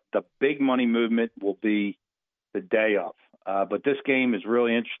 But the big money movement will be the day of. But this game is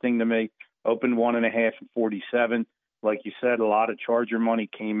really interesting to me. Opened 1.5 and 47. Like you said, a lot of Charger money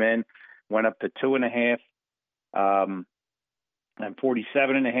came in, went up to 2.5 and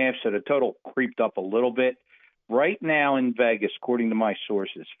 47.5. So the total creeped up a little bit. right now in Vegas, according to my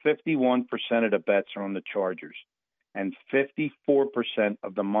sources, 51% of the bets are on the Chargers, and 54%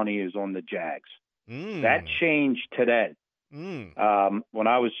 of the money is on the Jags. That changed today. When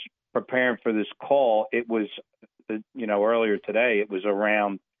I was preparing for this call, it was, earlier today, it was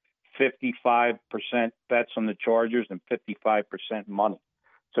around 55% bets on the Chargers and 55% money.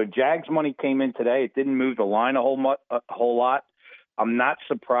 So Jags money came in today. It didn't move the line a whole lot. I'm not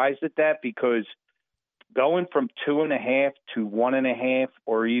surprised at that because going from 2.5 to 1.5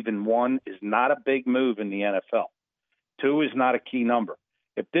 or even 1 is not a big move in the NFL. 2 is not a key number.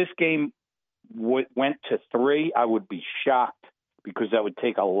 If this game went to 3, I would be shocked because that would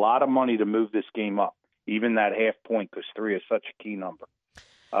take a lot of money to move this game up, even that half point, because 3 is such a key number.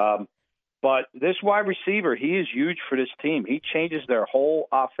 But this wide receiver, he is huge for this team. He changes their whole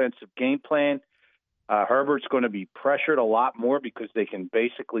offensive game plan. Herbert's going to be pressured a lot more because they can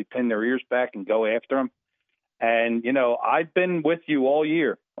basically pin their ears back and go after him. And, I've been with you all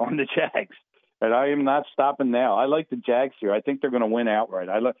year on the Jags, and I am not stopping now. I like the Jags here. I think they're going to win outright.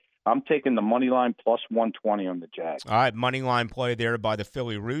 I'm taking the money line plus 120 on the Jags. All right, money line play there by the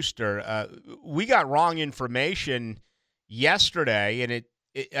Philly Rooster. We got wrong information yesterday, and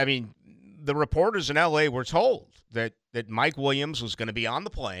the reporters in L.A. were told that Mike Williams was going to be on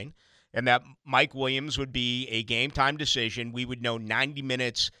the plane and that Mike Williams would be a game-time decision. We would know 90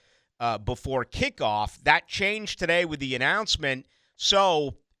 minutes before kickoff. That changed today with the announcement.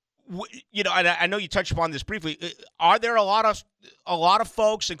 So, and I know you touched upon this briefly. Are there a lot of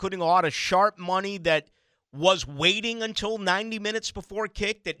folks, including a lot of sharp money, that was waiting until 90 minutes before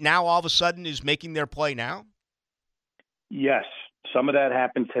kick that now all of a sudden is making their play now? Yes. Some of that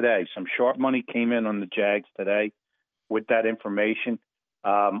happened today. Some sharp money came in on the Jags today with that information.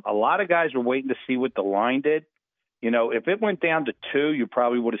 A lot of guys were waiting to see what the line did. If it went down to 2, you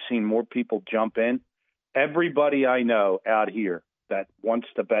probably would have seen more people jump in. Everybody I know out here that wants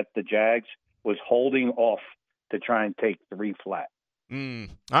to bet the Jags was holding off to try and take 3 flat. All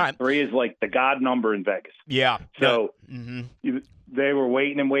right. 3 is like the God number in Vegas. Yeah. So they were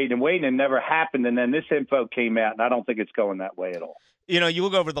waiting and it never happened. And then this info came out, and I don't think it's going that way at all. You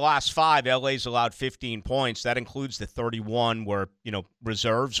look over the last 5, LA's allowed 15 points. That includes the 31 where,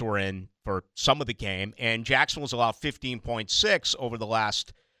 reserves were in for some of the game. And Jacksonville's allowed 15.6 over the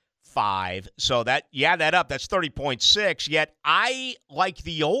last 5. So that up, that's 30.6. Yet I like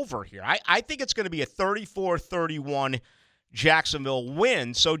the over here. I think it's going to be a 34-31 Jacksonville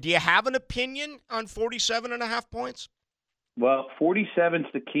win. So do you have an opinion on 47.5 points? Well, 47's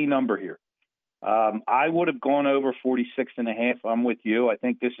the key number here. I would have gone over 46.5. I'm with you. I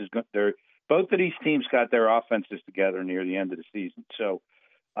think this is good. Both of these teams got their offenses together near the end of the season. So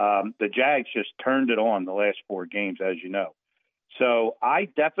the Jags just turned it on the last 4 games, as you know. So I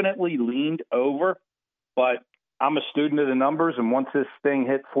definitely leaned over, but I'm a student of the numbers, and once this thing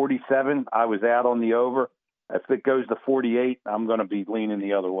hit 47, I was out on the over. If it goes to 48, I'm going to be leaning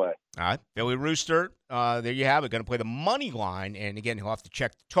the other way. All right. Philly Rooster, there you have it. Going to play the money line. And, again, he'll have to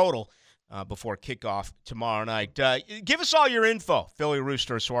check the total before kickoff tomorrow night. Give us all your info, Philly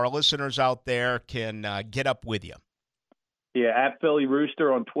Rooster, so our listeners out there can get up with you. Yeah, at Philly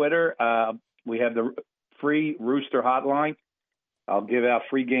Rooster on Twitter. We have the free Rooster hotline. I'll give out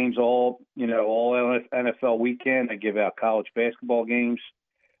free games all NFL weekend. I give out college basketball games.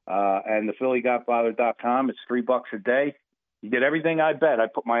 And the PhillyGodfather.com. It's $3 a day. You get everything I bet. I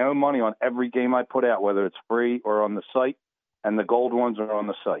put my own money on every game I put out, whether it's free or on the site, and the gold ones are on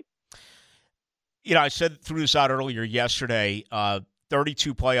the site. I threw this out earlier yesterday.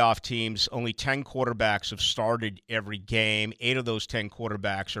 32 playoff teams, only 10 quarterbacks have started every game. 8 of those 10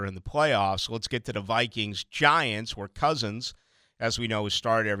 quarterbacks are in the playoffs. So let's get to the Vikings-Giants, where Cousins, as we know, has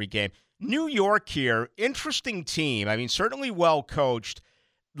started every game. New York here, interesting team. Certainly well coached.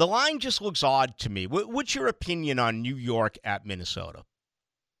 The line just looks odd to me. What's your opinion on New York at Minnesota?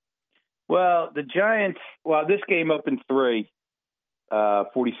 Well, the Giants, this game opened 3,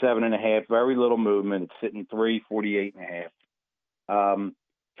 47.5, very little movement. It's sitting 3, 48.5.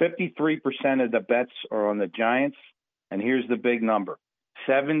 53% of the bets are on the Giants, and here's the big number.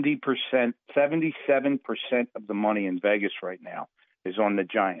 77% of the money in Vegas right now is on the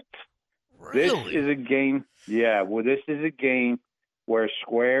Giants. Really? This is a game, this is a game where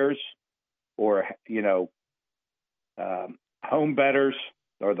squares or, home bettors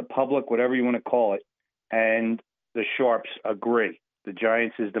or the public, whatever you want to call it, and the sharps agree. The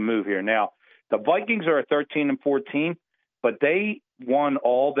Giants is the move here. Now, the Vikings are a 13-4 team, but they won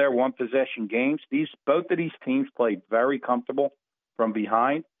all their one-possession games. Both of these teams played very comfortable from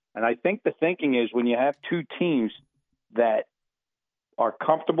behind. And I think the thinking is when you have 2 teams that are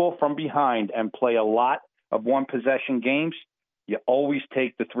comfortable from behind and play a lot of one-possession games, you always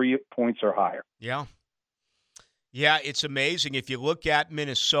take the 3 points or higher. Yeah. Yeah, it's amazing. If you look at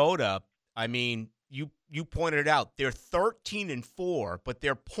Minnesota, I mean, you pointed it out. They're 13-4, but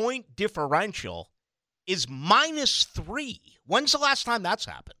their point differential is -3. When's the last time that's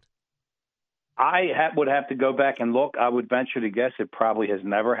happened? Would have to go back and look. I would venture to guess it probably has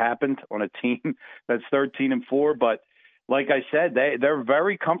never happened on a team that's 13-4. But like I said, they're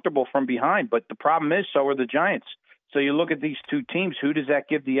very comfortable from behind. But the problem is, so are the Giants. So you look at these two teams, who does that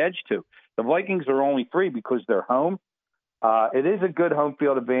give the edge to? The Vikings are only 3 because they're home. It is a good home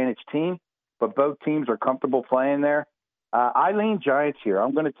field advantage team, but both teams are comfortable playing there. I lean Giants here.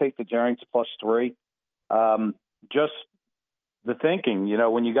 I'm going to take the Giants +3. Just the thinking,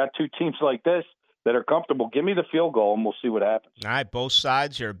 when you got two teams like this that are comfortable, give me the field goal and we'll see what happens. All right, both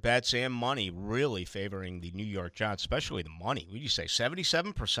sides here, bets and money, really favoring the New York Giants, especially the money. What did you say,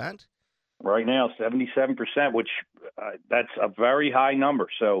 77%? Right now, 77%, which that's a very high number.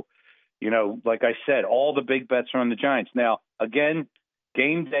 So, like I said, all the big bets are on the Giants. Now, again,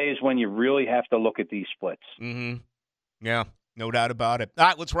 game day is when you really have to look at these splits. Mm-hmm. Yeah, no doubt about it. All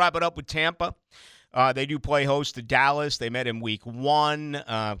right, let's wrap it up with Tampa. They do play host to Dallas. They met in week 1,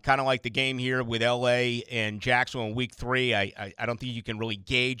 kind of like the game here with L.A. and Jacksonville in week 3. I don't think you can really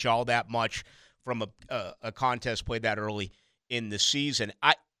gauge all that much from a contest played that early in the season.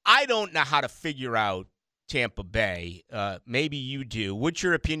 I don't know how to figure out Tampa Bay. Maybe you do. What's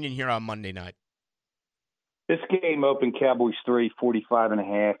your opinion here on Monday night? This game opened Cowboys 3,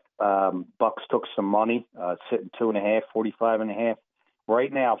 45.5. Bucks took some money, sitting 2.5, 45.5.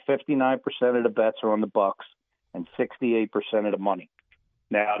 Right now, 59% of the bets are on the Bucks and 68% of the money.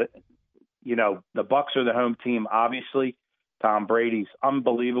 Now, the Bucks are the home team. Obviously, Tom Brady's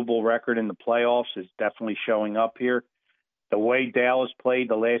unbelievable record in the playoffs is definitely showing up here. The way Dallas played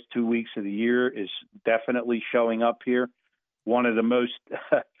the last 2 weeks of the year is definitely showing up here. One of the most,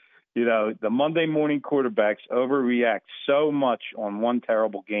 the Monday morning quarterbacks overreact so much on one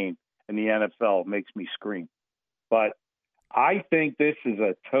terrible game in the NFL. It makes me scream. But I think this is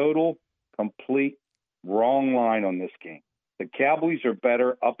a total, complete wrong line on this game. The Cowboys are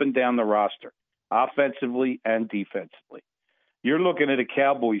better up and down the roster, offensively and defensively. You're looking at a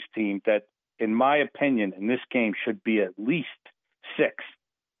Cowboys team that, in my opinion, in this game should be at least 6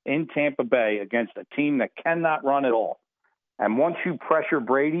 in Tampa Bay against a team that cannot run at all. And once you pressure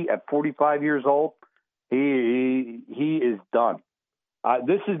Brady at 45 years old, he is done.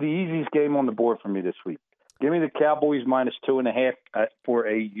 This is the easiest game on the board for me this week. Give me the Cowboys -2.5 for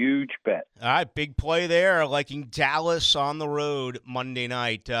a huge bet. All right, big play there, liking Dallas on the road Monday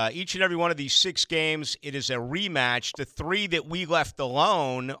night. Each and every one of these 6 games, it is a rematch. The 3 that we left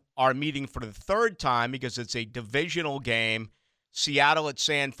alone are meeting for the 3rd time because it's a divisional game. Seattle at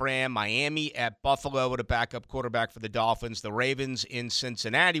San Fran, Miami at Buffalo with a backup quarterback for the Dolphins, the Ravens in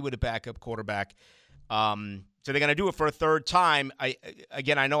Cincinnati with a backup quarterback. So they're going to do it for a 3rd time. I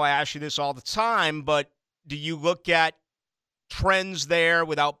know I ask you this all the time, but do you look at trends there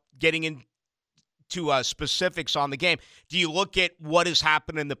without getting into specifics on the game? Do you look at what has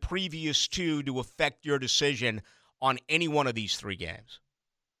happened in the previous 2 to affect your decision on any one of these 3 games?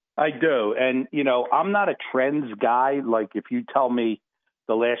 I do. And, I'm not a trends guy. Like if you tell me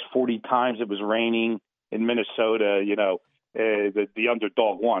the last 40 times it was raining in Minnesota, the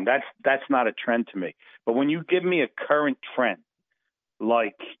underdog won. That's not a trend to me. But when you give me a current trend,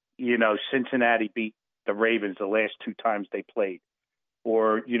 like, Cincinnati beat the Ravens the last 2 times they played,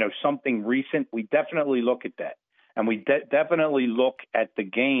 or, something recent, we definitely look at that. And we definitely look at the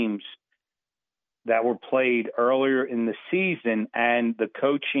games that were played earlier in the season and the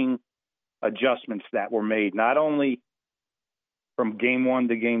coaching adjustments that were made, not only from game 1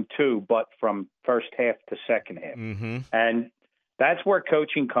 to game 2, but from first half to second half. Mm-hmm. And that's where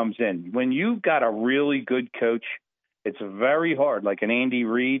coaching comes in. When you've got a really good coach, it's very hard, like an Andy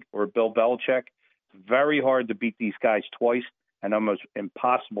Reid or Bill Belichick, very hard to beat these guys twice and almost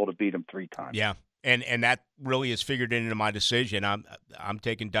impossible to beat them 3 times. Yeah, and that really is figured into my decision. I'm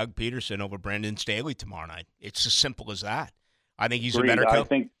taking Doug Peterson over Brandon Staley tomorrow night. It's as simple as that. I think he's a better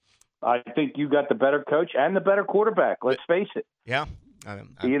coach. I think you got the better coach and the better quarterback. Let's face it. Yeah.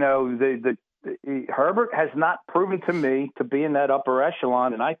 The Herbert has not proven to me to be in that upper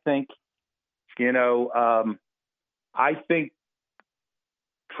echelon, and I think, I think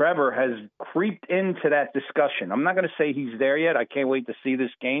Trevor has creeped into that discussion. I'm not going to say he's there yet. I can't wait to see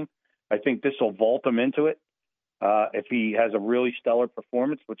this game. I think this will vault him into it if he has a really stellar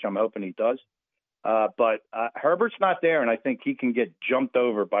performance, which I'm hoping he does. But Herbert's not there, and I think he can get jumped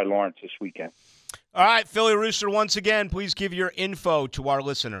over by Lawrence this weekend. All right, Philly Rooster, once again, please give your info to our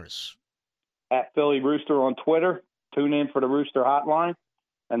listeners. at Philly Rooster on Twitter. Tune in for the Rooster Hotline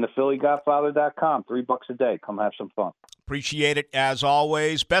and the PhillyGodfather.com. $3 a day. Come have some fun. Appreciate it as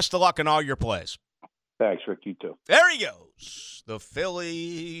always. Best of luck in all your plays. Thanks, Rick. You too. There he goes. The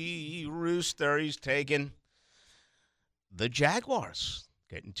Philly Rooster. He's taking the Jaguars,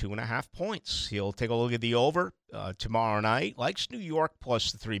 getting 2.5 points. He'll take a look at the over tomorrow night. Likes New York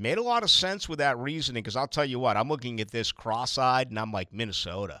plus the 3. Made a lot of sense with that reasoning because I'll tell you what, I'm looking at this cross-eyed and I'm like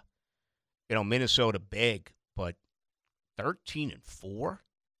Minnesota. Minnesota big, but 13-4,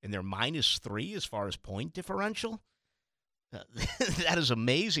 and they're -3 as far as point differential. That is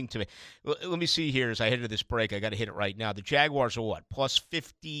amazing to me. Let me see here as I head to this break. I got to hit it right now. The Jaguars are what? Plus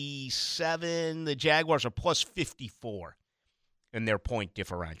 57. The Jaguars are plus 54 in their point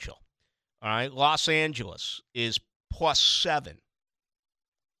differential. All right. Los Angeles is plus 7.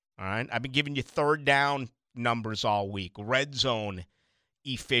 All right. I've been giving you third down numbers all week, red zone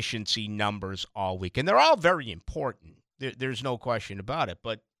efficiency numbers all week, and they're all very important. There's no question about it.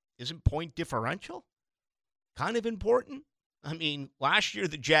 But isn't point differential kind of important? I mean, last year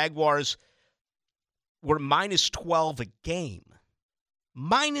the Jaguars were -12 a game.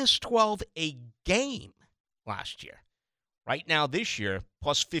 -12 a game last year. Right now this year,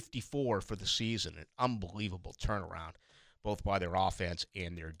 plus 54 for the season. An unbelievable turnaround, both by their offense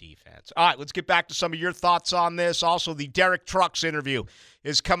and their defense. All right, let's get back to some of your thoughts on this. Also, the Derek Trucks interview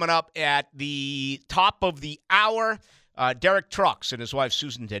is coming up at the top of the hour. Derek Trucks and his wife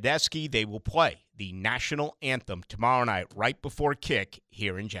Susan Tedeschi, they will play the national anthem tomorrow night right before kick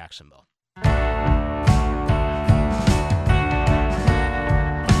here in Jacksonville.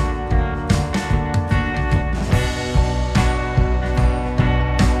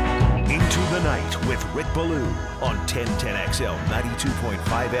 Into the Night with Rick Ballou on 1010XL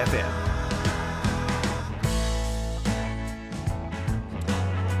 92.5 FM.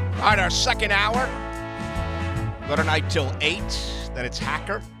 All right, our second hour. Go tonight till 8. Then it's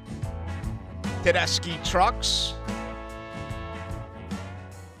Hacker. Tedeschi Trucks.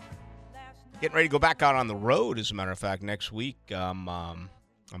 Getting ready to go back out on the road, as a matter of fact, next week. I'm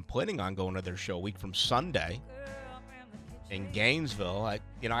planning on going to their show a week from Sunday in Gainesville. I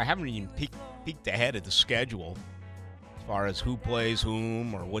haven't even peeked ahead at the schedule as far as who plays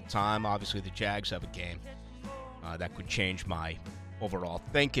whom or what time. Obviously, the Jags have a game. That could change my overall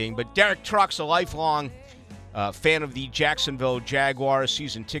thinking. But Derek Trucks, a lifelong fan of the Jacksonville Jaguars,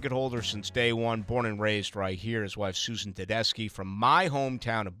 season ticket holder since day one, born and raised right here. His wife, Susan Tedeschi, from my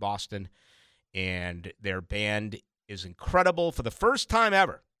hometown of Boston. And their band is incredible. For the first time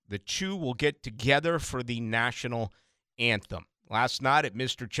ever, the two will get together for the national anthem. Last night at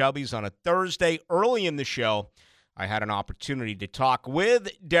Mr. Chubby's on a Thursday, early in the show, I had an opportunity to talk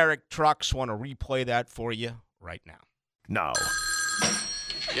with Derek Trucks. Want to replay that for you right now. Now,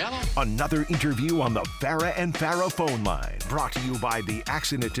 another interview on the Farah and Farah phone line, brought to you by the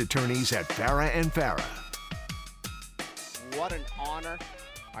accident attorneys at Farah and Farah. What an honor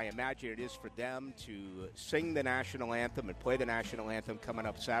I imagine it is for them to sing the national anthem and play the national anthem coming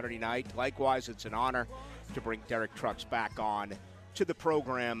up Saturday night. Likewise, it's an honor to bring Derek Trucks back on to the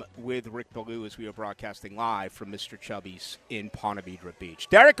program with Rick Ballou as we are broadcasting live from Mr. Chubby's in Ponte Vedra Beach.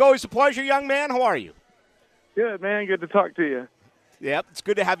 Derek, always a pleasure, young man. How are you? Good, man. Good to talk to you. Yep, it's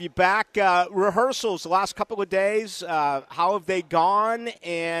good to have you back. Rehearsals the last couple of days, how have they gone,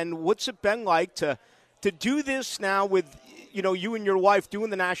 and what's it been like to do this now with you and your wife doing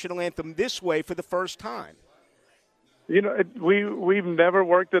the national anthem this way for the first time? We've never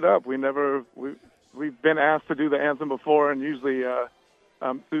worked it up. We've been asked to do the anthem before, and usually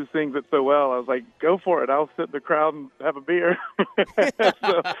Sue sings it so well. I was like, go for it. I'll sit in the crowd and have a beer.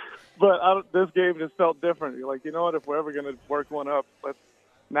 But this game just felt different. You're like, you know what? If we're ever going to work one up,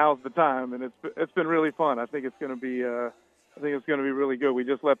 now's the time. And it's been really fun. I think it's going to be really good. We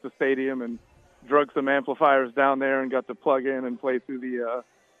just left the stadium and drug some amplifiers down there and got to plug in and play through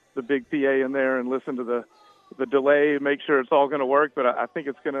the big PA in there and listen to the delay, make sure it's all going to work. But I think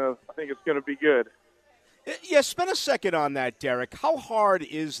it's going to be good. Yeah, spend a second on that, Derek. How hard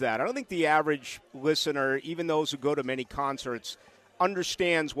is that? I don't think the average listener, even those who go to many concerts,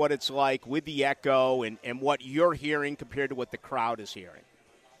 understands what it's like with the echo and what you're hearing compared to what the crowd is hearing.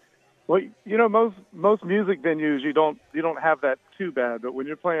 Well, most music venues you don't have that too bad, but when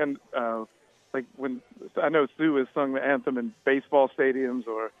you're playing like when I know Sue has sung the anthem in baseball stadiums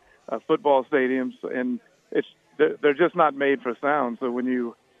or football stadiums, and they're just not made for sound. So when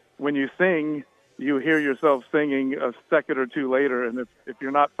you sing, you hear yourself singing a second or two later, and if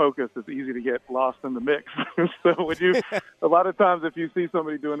you're not focused, it's easy to get lost in the mix. So a lot of times if you see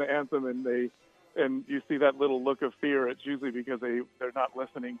somebody doing the anthem and and you see that little look of fear, it's usually because they're not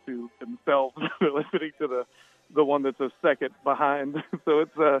listening to themselves. They're listening to the one that's a second behind. So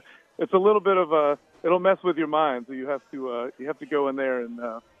it's a little bit of it'll mess with your mind. So you have to go in there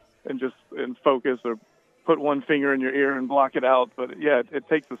and just focus, or put one finger in your ear and block it out. But yeah, it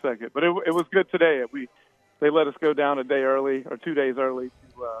takes a second. But it was good today. They let us go down a day early, or 2 days early,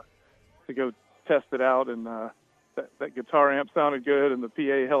 to go test it out, and that guitar amp sounded good, and the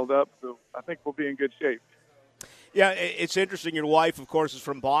PA held up. So I think we'll be in good shape. Yeah, it's interesting. Your wife, of course, is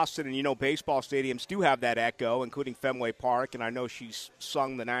from Boston, and baseball stadiums do have that echo, including Fenway Park, and I know she's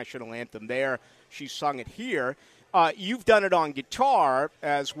sung the national anthem there. She's sung it here. You've done it on guitar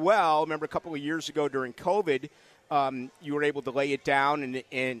as well. Remember a couple of years ago during COVID, you were able to lay it down,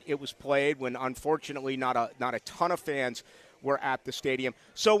 and it was played when, unfortunately, not a ton of fans were at the stadium.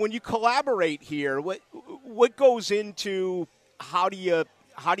 So when you collaborate here, what goes into how do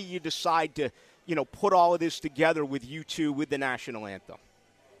you decide to put all of this together with you two with the national anthem?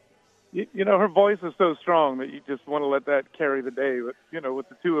 Her voice is so strong that you just want to let that carry the day. But with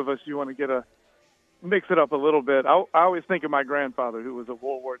the two of us, you want to mix it up a little bit. I always think of my grandfather, who was a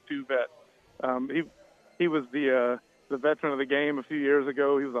World War II vet. He was the veteran of the game a few years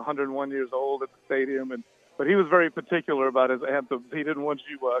ago. He was 101 years old at the stadium, but he was very particular about his anthems. He didn't want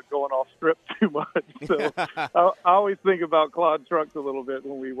you going off script too much. So I always think about Claude Trucks a little bit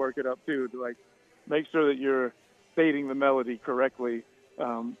when we work it up too, to make sure that you're stating the melody correctly.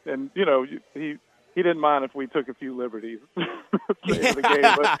 And he didn't mind if we took a few liberties at the end of the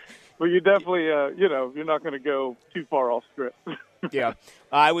game, but you definitely you're not going to go too far off script. Yeah,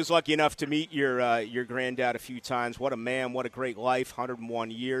 I was lucky enough to meet your granddad a few times. What a man, what a great life, 101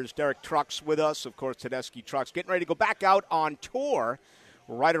 years. Derek Trucks with us, of course, Tedeschi Trucks, getting ready to go back out on tour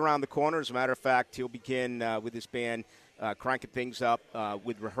right around the corner. As a matter of fact, he'll begin with his band cranking things up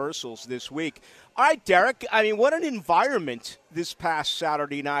with rehearsals this week. All right, Derek, what an environment this past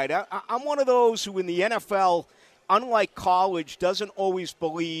Saturday night. I'm one of those who in the NFL, unlike college, doesn't always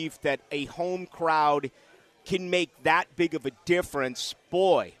believe that a home crowd can make that big of a difference.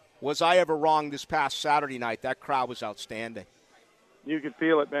 Boy, was I ever wrong this past Saturday night. That crowd was outstanding. You could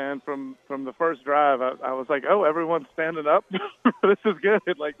feel it, man, from the first drive. I was like, oh, everyone's standing up. This is good.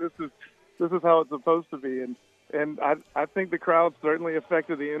 This is how it's supposed to be. And I think the crowd certainly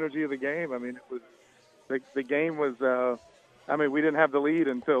affected the energy of the game. It was the game was. We didn't have the lead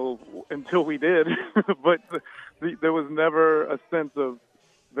until we did, but there was never a sense of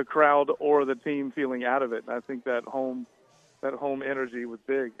the crowd or the team feeling out of it. And I think that home energy was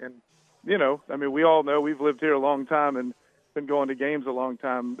big. And we all know, we've lived here a long time and been going to games a long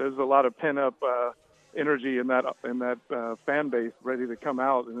time. There's a lot of pent up energy in that fan base ready to come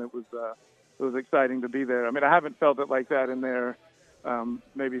out, and it was exciting to be there. I haven't felt it like that in there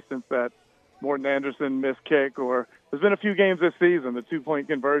maybe since that Morton Anderson missed kick, or there's been a few games this season, the 2-point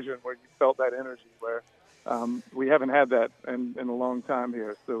conversion, where you felt that energy, where we haven't had that in a long time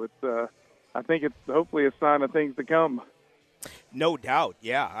here. So I think it's hopefully a sign of things to come. No doubt,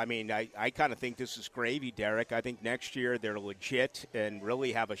 yeah. I kind of think this is gravy, Derek. I think next year they're legit and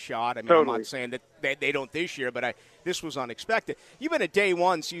really have a shot. Totally. I'm not saying that they don't this year, but this was unexpected. You've been a day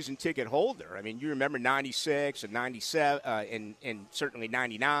one season ticket holder. You remember 96 and 97 and certainly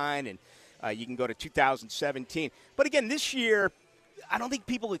 99, and you can go to 2017. But again, this year, I don't think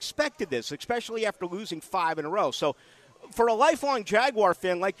people expected this, especially after losing 5 in a row. So for a lifelong Jaguar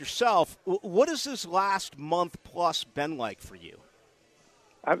fan like yourself, what has this last month plus been like for you?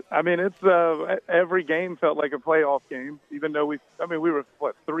 It's every game felt like a playoff game, even though we were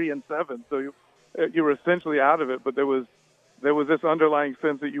 3-7, so you were essentially out of it. But there was this underlying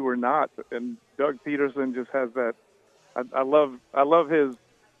sense that you were not. And Doug Peterson just has that. I love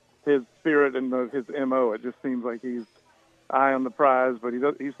his spirit and his MO. It just seems like he's eye on the prize, but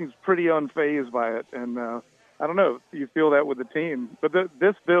he seems pretty unfazed by it. And I don't know, you feel that with the team. But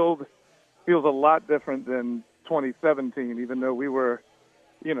this build feels a lot different than 2017, even though we were,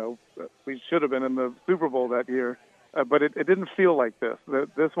 we should have been in the Super Bowl that year. But it didn't feel like this.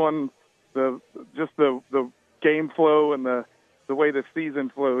 This one, the game flow and the way the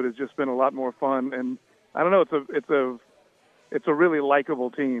season flowed has just been a lot more fun. And I don't know, it's a really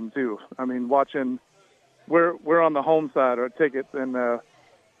likable team too. Watching, we're on the home side, our tickets, and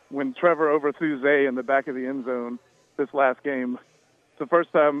when Trevor overthrew Zay in the back of the end zone this last game, it's the first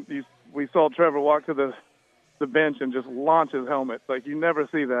time we saw Trevor walk to the bench and just launch his helmet. You never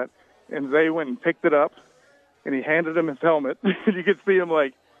see that. And Zay went and picked it up, and he handed him his helmet. You could see him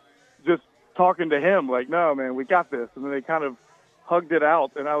just talking to him, no, man, we got this. And then they kind of hugged it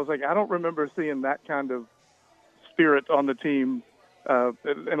out. And I was like, I don't remember seeing that kind of spirit on the team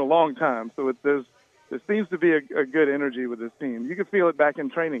in a long time. So there seems to be a good energy with this team. You could feel it back in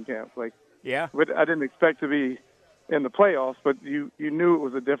training camp. Like, Yeah. I didn't expect to be in the playoffs, but you knew it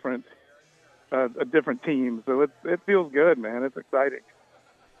was a different team. So it feels good, man. It's exciting.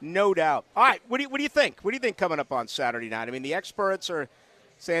 No doubt. All right, what do you think? What do you think coming up on Saturday night? I mean, the experts are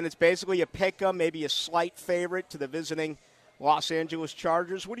saying it's basically a pick-em, maybe a slight favorite to the visiting Los Angeles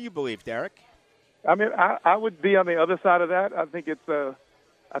Chargers. What do you believe, Derek? I mean, I would be on the other side of that. I think it's I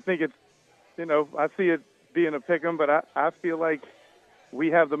see it being a pick-em, but I feel like we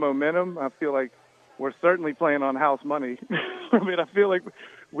have the momentum. I feel like we're certainly playing on house money. I mean, I feel like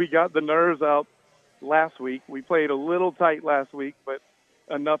we got the nerves out last week. We played a little tight last week, but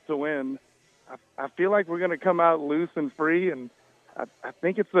enough to win. I feel like we're going to come out loose and free, and I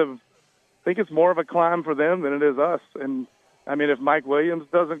think it's more of a climb for them than it is us. And I mean, if Mike Williams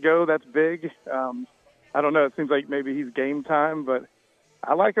doesn't go, that's big. I don't know. It seems like maybe he's game time, but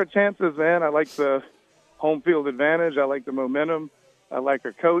I like our chances, man. I like the home field advantage. I like the momentum. I like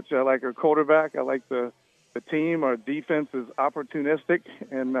our coach. I like our quarterback. I like the team. Our defense is opportunistic,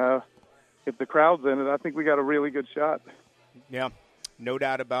 and if the crowd's in it, I think we got a really good shot. Yeah, no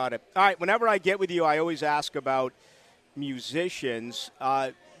doubt about it. All right, whenever I get with you, I always ask about musicians.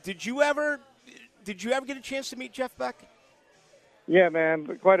 Did you ever get a chance to meet Jeff Beck? Yeah,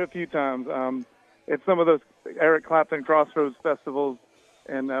 man, quite a few times. At some of those Eric Clapton Crossroads festivals,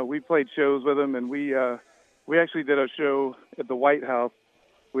 and we played shows with him, and we actually did a show at the White House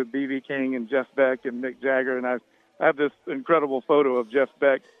with B.B. King and Jeff Beck and Mick Jagger, and I have this incredible photo of Jeff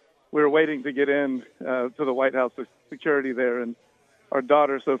Beck. We were waiting to get in to the White House security there, and our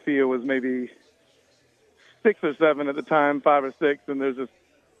daughter Sophia was maybe 6 or 7 at the time, 5 or 6, and there's this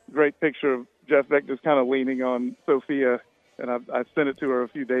great picture of Jeff Beck just kind of leaning on Sophia, and I sent it to her a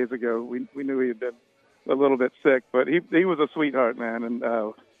few days ago. We knew he had been a little bit sick, but he was a sweetheart, man, and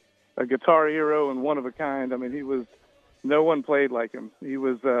a guitar hero and one of a kind. I mean, no one played like him. He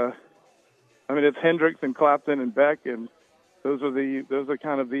was, it's Hendrix and Clapton and Beck, and those are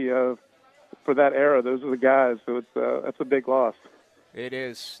kind of the for that era. Those are the guys. So that's a big loss. It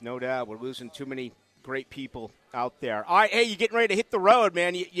is, no doubt. We're losing too many great people out there. All right, hey, you're getting ready to hit the road,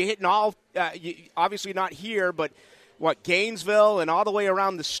 man. You're hitting all, obviously not here, but Gainesville and all the way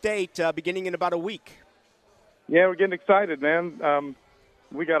around the state, beginning in about a week. Yeah, we're getting excited, man.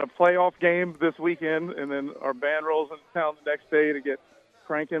 We got a playoff game this weekend, and then our band rolls into town the next day to get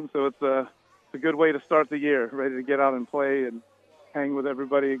cranking. So it's a good way to start the year, ready to get out and play and hang with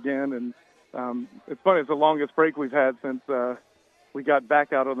everybody again. And it's funny, it's the longest break we've had since we got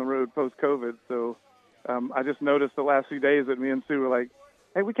back out on the road post-COVID. So I just noticed the last few days that me and Sue were like,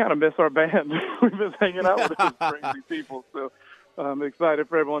 hey, we kind of miss our band. We've been hanging out with those crazy people. So I'm excited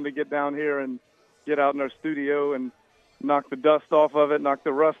for everyone to get down here and get out in our studio and knock the dust off of it, knock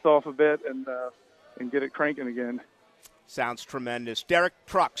the rust off a bit, and get it cranking again. Sounds tremendous. Derek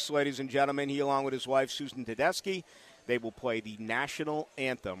Trucks, ladies and gentlemen, he along with his wife, Susan Tedeschi, they will play the national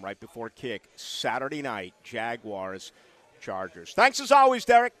anthem right before kick Saturday night, Jaguars, Chargers. Thanks as always,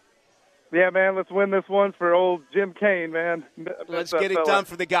 Derek. Yeah, man, let's win this one for old Jim Kane, man. Let's get it done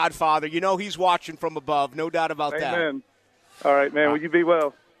for the Godfather. You know he's watching from above, no doubt about that. Amen. All right, man, will you be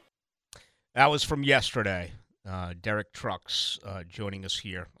well? That was from yesterday. Derek Trucks joining us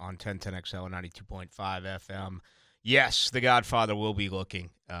here on 1010XL 92.5 FM. Yes, the Godfather will be looking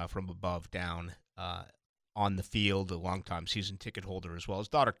from above down on the field, a longtime season ticket holder as well. His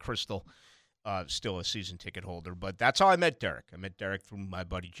daughter, Crystal, still a season ticket holder. But that's how I met Derek. I met Derek through my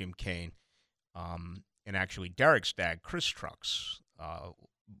buddy Jim Kane. And actually, Derek's dad, Chris Trucks,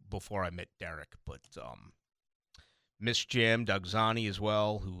 before I met Derek. But Miss Jim, Doug Zani as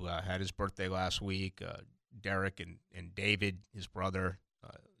well, who had his birthday last week. Derek and David, his brother,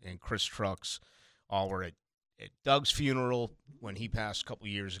 and Chris Trucks, all were at Doug's funeral when he passed a couple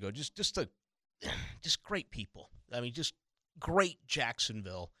years ago. Just great people. I mean, just great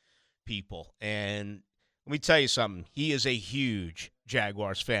Jacksonville people. And let me tell you something. He is a huge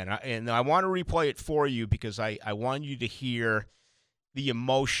Jaguars fan. And I want to replay it for you because I want you to hear the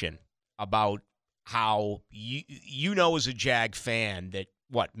emotion about how you know as a Jag fan that,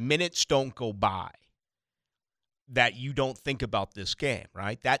 minutes don't go by that you don't think about this game,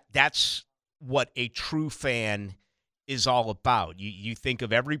 right? That's what a true fan is all about. You think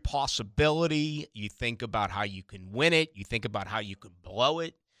of every possibility. You think about how you can win it. You think about how you could blow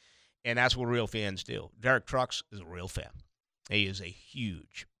it. And that's what real fans do. Derek Trucks is a real fan. He is a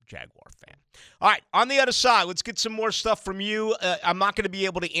huge Jaguar fan. All right, on the other side, let's get some more stuff from you. I'm not going to be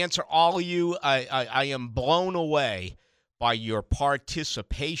able to answer all of you. I am blown away by your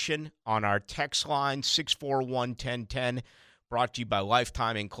participation on our text line, 641-1010. brought to you by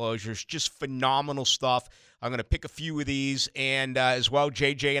Lifetime Enclosures. Just phenomenal stuff. I'm going to pick a few of these, and as well,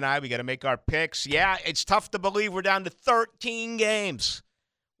 JJ and I, we got to make our picks. Yeah, it's tough to believe we're down to 13 games.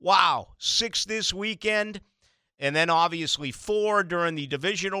 Wow, 6 this weekend, and then obviously 4 during the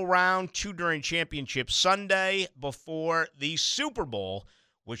divisional round, 2 during Championship Sunday before the Super Bowl,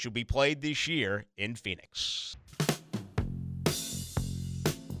 which will be played this year in Phoenix.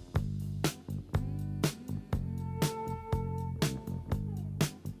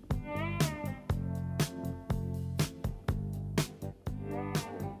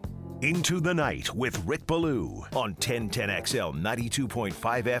 Into the Night with Rick Ballou on 1010XL 92.5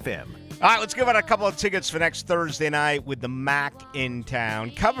 FM. All right, let's give out a couple of tickets for next Thursday night with the Mac in town.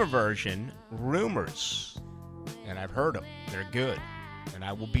 Cover version, Rumors. And I've heard them. They're good. And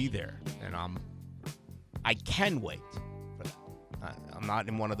I will be there. And I can wait for that. I'm not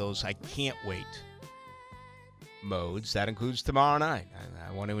in one of those I can't wait modes. That includes tomorrow night.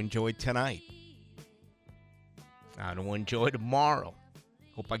 I want to enjoy tonight. I don't want to enjoy tomorrow.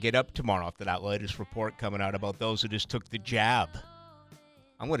 Hope I get up tomorrow after that latest report coming out about those who just took the jab.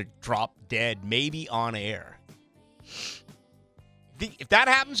 I'm going to drop dead, maybe on air. If that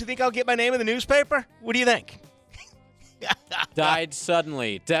happens, you think I'll get my name in the newspaper? What do you think? Died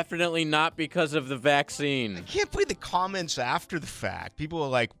suddenly. Definitely not because of the vaccine. I can't believe the comments after the fact. People are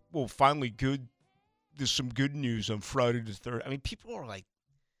like, well, finally good. There's some good news on Friday the 3rd. I mean, people are like,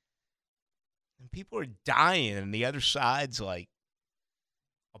 and people are dying, and the other side's like,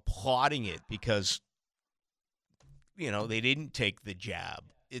 applauding it because, they didn't take the jab.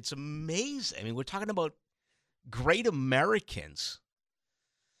 It's amazing. I mean, we're talking about great Americans.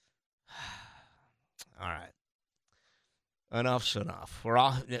 All right. Enough's enough. We're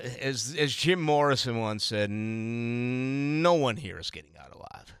all, as Jim Morrison once said, no one here is getting out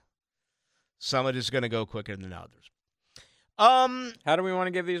alive. Some are just going to go quicker than others. How do we want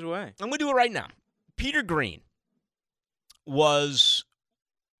to give these away? I'm going to do it right now. Peter Green was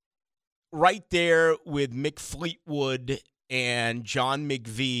right there with Mick Fleetwood and John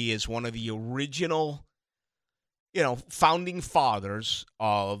McVie as one of the original, founding fathers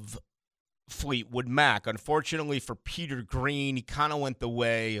of Fleetwood Mac. Unfortunately for Peter Green, he kind of went the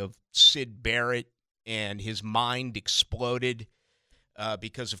way of Syd Barrett, and his mind exploded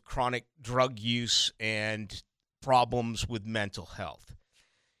because of chronic drug use and problems with mental health.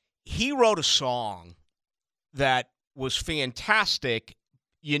 He wrote a song that was fantastic.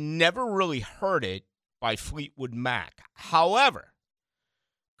 You never really heard it by Fleetwood Mac. However,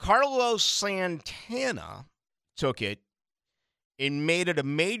 Carlos Santana took it and made it a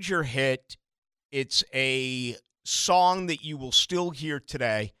major hit. It's a song that you will still hear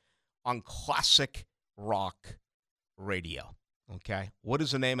today on classic rock radio. Okay? What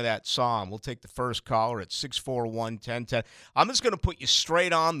is the name of that song? We'll take the first caller at 641-1010. I'm just going to put you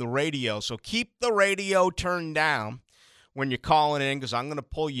straight on the radio, so keep the radio turned down when you're calling in, because I'm going to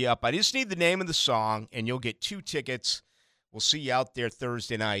pull you up. I just need the name of the song, and you'll get 2 tickets. We'll see you out there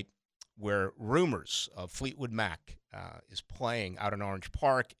Thursday night where Rumors of Fleetwood Mac is playing out in Orange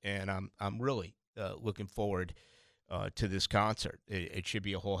Park, and I'm really looking forward to this concert. It should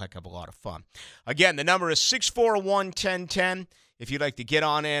be a whole heck of a lot of fun. Again, the number is 641-1010. If you'd like to get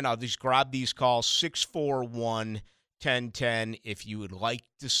on in, I'll just grab these calls, 641-1010, if you would like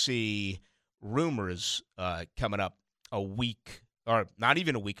to see Rumors coming up a week, or not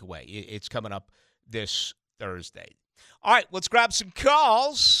even a week away. It's coming up this Thursday. All right, let's grab some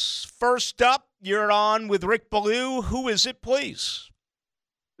calls. First up, you're on with Rick Ballou. Who is it, please?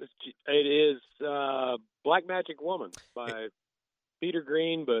 It is Black Magic Woman by Peter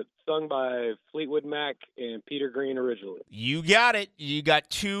Green, but sung by Fleetwood Mac and Peter Green originally. You got it. You got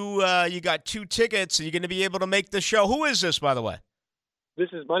 2 tickets. Are you going to be able to make the show? Who is this, by the way?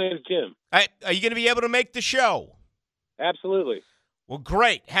 My name is Jim. Are you going to be able to make the show? Absolutely. Well,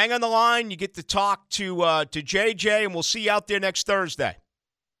 great. Hang on the line. You get to talk to JJ, and we'll see you out there next Thursday.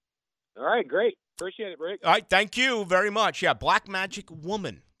 All right, great. Appreciate it, Rick. All right, thank you very much. Yeah, Black Magic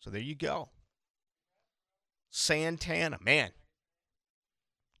Woman. So there you go. Santana. Man,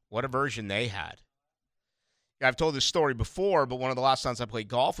 what a version they had. I've told this story before, but one of the last times I played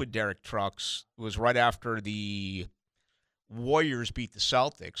golf with Derek Trucks was right after the Warriors beat the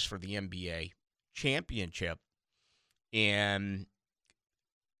Celtics for the NBA championship. And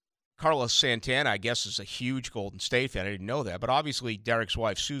Carlos Santana, I guess, is a huge Golden State fan. I didn't know that. But obviously, Derek's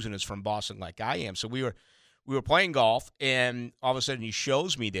wife, Susan, is from Boston like I am. So we were playing golf, and all of a sudden he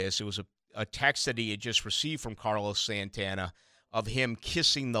shows me this. It was a text that he had just received from Carlos Santana of him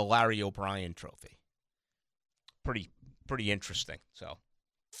kissing the Larry O'Brien trophy. Pretty interesting. So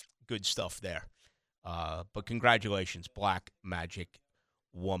good stuff there. But congratulations, Black Magic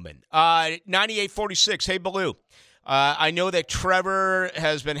Woman. 9846, hey, Baloo. I know that Trevor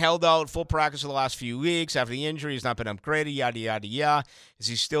has been held out full practice for the last few weeks after the injury. He's not been upgraded, yada, yada, yada. Is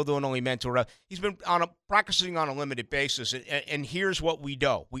he still doing only mental rep? He's been practicing on a limited basis, and here's what we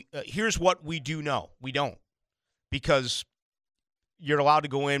do. Here's what we do know. We don't. Because you're allowed to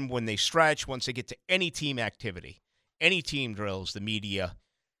go in when they stretch, once they get to any team activity, any team drills, the media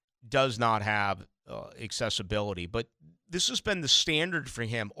does not have accessibility. But this has been the standard for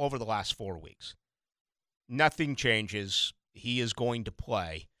him over the last 4 weeks. Nothing changes. He is going to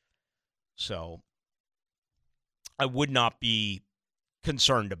play. So I would not be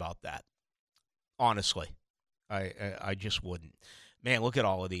concerned about that, honestly. I just wouldn't. Man, look at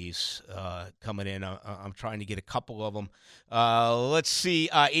all of these coming in. I'm trying to get a couple of them. Let's see.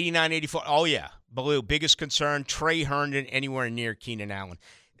 89-84. Oh, yeah. Baloo, biggest concern, Trey Herndon anywhere near Keenan Allen.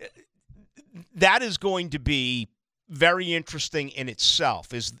 That is going to be very interesting in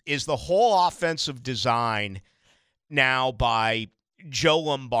itself. Is the whole offensive design now by Joe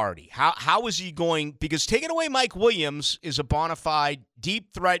Lombardi? How is he going? Because taking away Mike Williams is a bona fide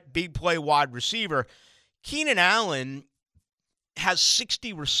deep threat, big play wide receiver. Keenan Allen has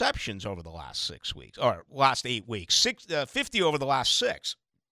 60 receptions over the last 6 weeks, or last 8 weeks, 50 over the last 6.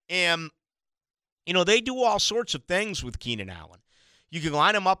 And, they do all sorts of things with Keenan Allen. You can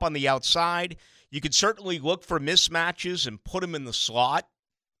line him up on the outside. You could certainly look for mismatches and put him in the slot.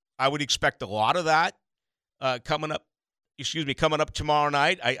 I would expect a lot of that coming up tomorrow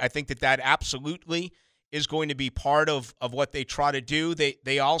night. I think that absolutely is going to be part of what they try to do.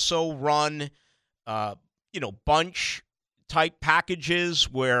 They also run, bunch type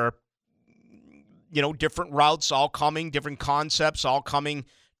packages where, different routes all coming, different concepts all coming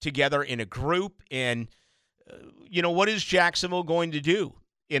together in a group. And, what is Jacksonville going to do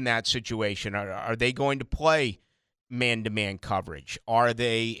in that situation? Are they going to play man-to-man coverage? Are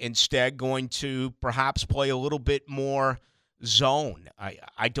they instead going to perhaps play a little bit more zone?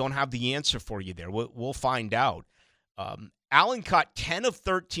 I don't have the answer for you there. We'll find out. Allen caught 10 of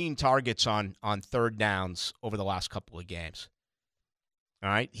 13 targets on third downs over the last couple of games. All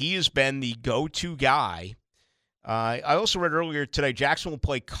right? He has been the go-to guy. I also read earlier today, Jackson will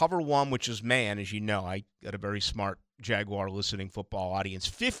play cover one, which is man, as you know. I got a very smart Jaguar listening football audience.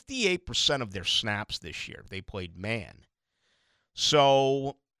 58% of their snaps this year, they played man.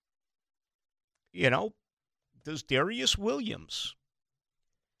 So, does Darius Williams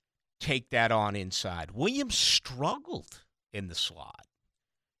take that on inside? Williams struggled in the slot.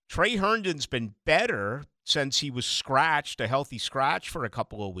 Trey Herndon's been better since he was scratched, a healthy scratch for a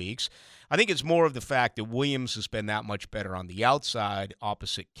couple of weeks. I think it's more of the fact that Williams has been that much better on the outside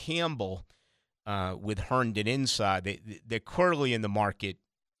opposite Campbell with Herndon inside. They're clearly in the market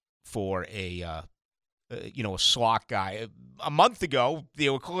for a slot guy. A month ago, they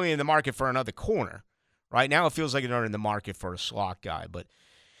were clearly in the market for another corner. Right now, it feels like they're in the market for a slot guy. But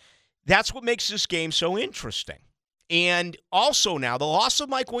that's what makes this game so interesting. And also now, the loss of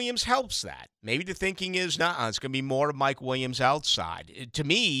Mike Williams helps that. Maybe the thinking is, it's going to be more of Mike Williams outside. To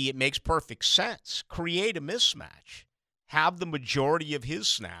me, it makes perfect sense. Create a mismatch. Have the majority of his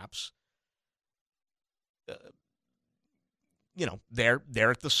snaps,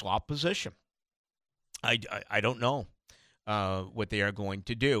 they're at the slot position. I don't know what they are going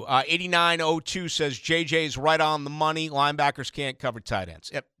to do. 8902 says, JJ's right on the money. Linebackers can't cover tight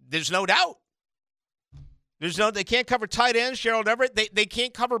ends. Yep, there's no doubt. They can't cover tight ends, Gerald Everett. They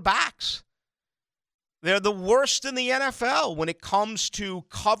can't cover backs. They're the worst in the NFL when it comes to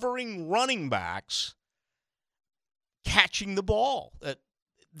covering running backs, catching the ball.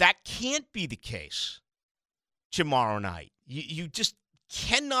 That can't be the case tomorrow night. You just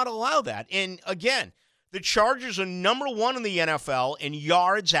cannot allow that. And again, the Chargers are number 1 in the NFL in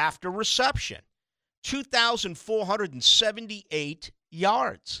yards after reception. 2,478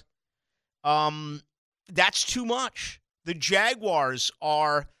 yards. That's too much. The Jaguars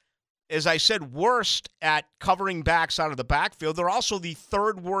are, as I said, worst at covering backs out of the backfield. They're also the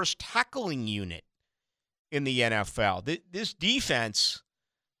 3rd worst tackling unit in the NFL. This defense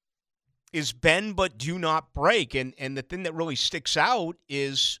is bend but do not break. And the thing that really sticks out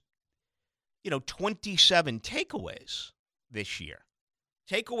is, 27 takeaways this year.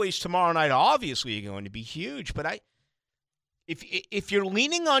 Takeaways tomorrow night obviously are going to be huge, but if you're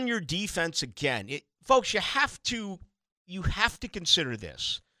leaning on your defense again, folks, you have to consider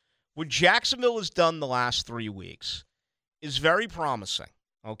this. What Jacksonville has done the last 3 weeks is very promising,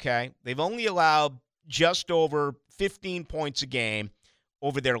 okay? They've only allowed just over 15 points a game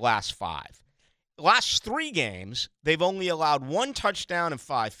over their last 5. The last 3 games, they've only allowed 1 touchdown and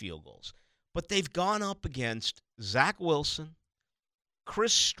 5 field goals. But they've gone up against Zach Wilson,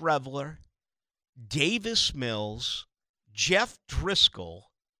 Chris Streveler, Davis Mills, Jeff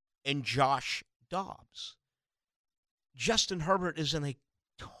Driscoll, and Josh Dobbs. Justin Herbert is in a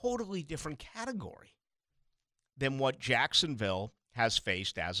totally different category than what Jacksonville has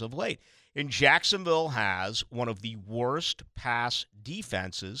faced as of late. And Jacksonville has one of the worst pass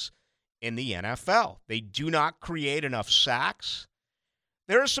defenses in the NFL. They do not create enough sacks.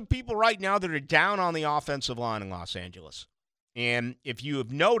 There are some people right now that are down on the offensive line in Los Angeles. And if you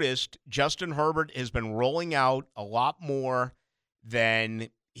have noticed, Justin Herbert has been rolling out a lot more than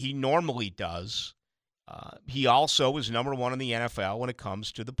he normally does. He also is number one in the NFL when it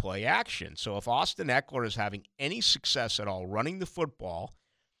comes to the play action. So if Austin Eckler is having any success at all running the football,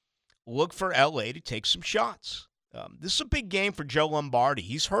 look for L.A. to take some shots. This is a big game for Joe Lombardi.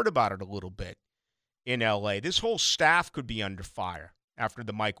 He's heard about it a little bit in L.A. This whole staff could be under fire after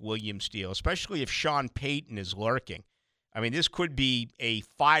the Mike Williams deal, especially if Sean Payton is lurking. I mean, this could be a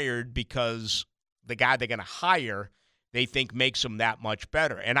fired because the guy they're going to hire they think makes them that much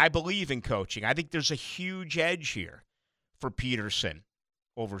better. And I believe in coaching. I think there's a huge edge here for Peterson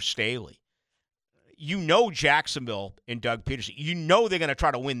over Staley. You know Jacksonville and Doug Peterson, you know they're going to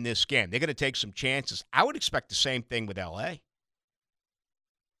try to win this game. They're going to take some chances. I would expect the same thing with L.A.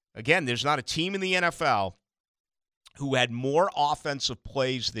 Again, there's not a team in the NFL who had more offensive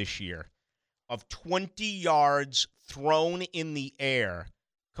plays this year of 20 yards thrown in the air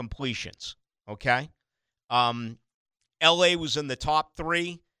completions, okay? L.A. was in the top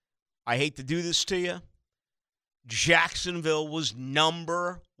 3. I hate to do this to you. Jacksonville was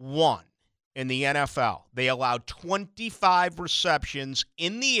number 1 in the NFL. They allowed 25 receptions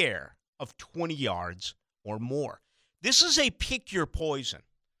in the air of 20 yards or more. This is a pick your poison.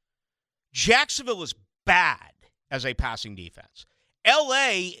 Jacksonville is bad as a passing defense.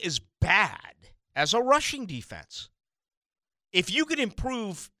 L.A. is bad as a rushing defense. If you could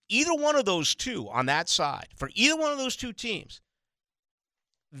improve either one of those two on that side, for either one of those two teams,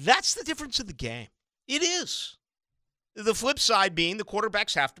 that's the difference of the game. It is. The flip side being the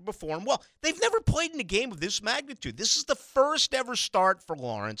quarterbacks have to perform well. They've never played in a game of this magnitude. This is the first ever start for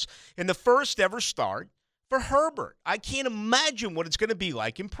Lawrence and the first ever start for Herbert. I can't imagine what it's going to be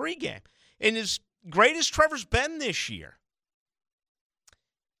like in pregame. And as great as Trevor's been this year,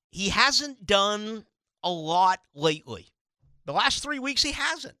 he hasn't done a lot lately. The last 3 weeks, he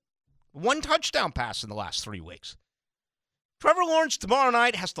hasn't. 1 touchdown pass in the last 3 weeks. Trevor Lawrence tomorrow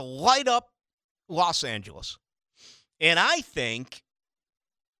night has to light up Los Angeles. And I think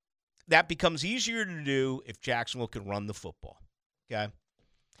that becomes easier to do if Jacksonville can run the football. Okay?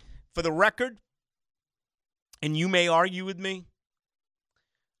 For the record, and you may argue with me,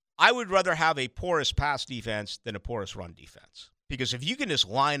 I would rather have a porous pass defense than a porous run defense. Because if you can just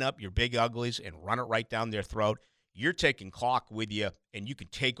line up your big uglies and run it right down their throat, you're taking clock with you, and you can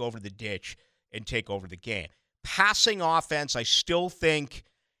take over the ditch and take over the game. Passing offense, I still think,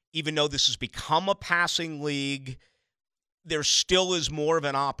 even though this has become a passing league, there still is more of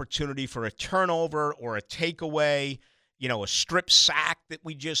an opportunity for a turnover or a takeaway, a strip sack that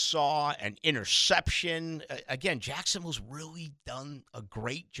we just saw, an interception. Again, Jacksonville's really done a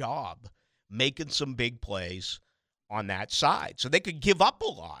great job making some big plays on that side. So they could give up a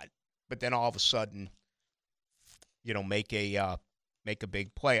lot, but then all of a sudden, make a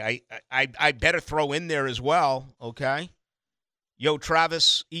big play. I better throw in there as well, okay? Yo,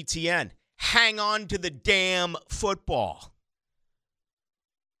 Travis Etienne, hang on to the damn football.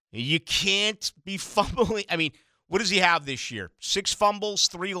 You can't be fumbling. I mean, what does he have this year? 6 fumbles,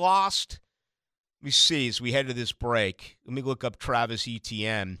 3 lost? Let me see as we head to this break. Let me look up Travis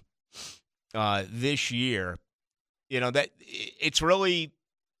Etienne this year. That it's really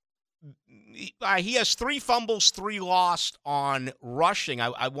he has 3 fumbles, 3 lost on rushing.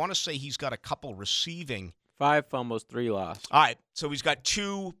 I want to say he's got a couple receiving. 5 fumbles, 3 lost. All right, so he's got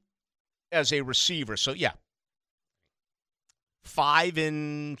 2 as a receiver. So, yeah, 5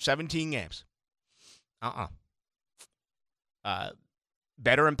 in 17 games.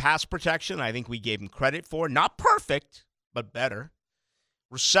 Better in pass protection. I think we gave him credit for. Not perfect, but better.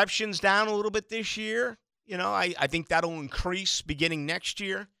 Receptions down a little bit this year. I think that'll increase beginning next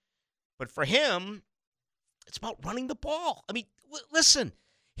year. But for him, it's about running the ball. I mean, listen,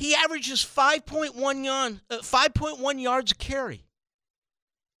 he averages 5.1 yards a carry.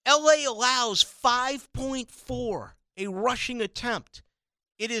 L.A. allows 5.4 a rushing attempt.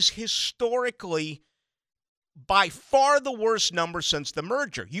 It is historically by far the worst number since the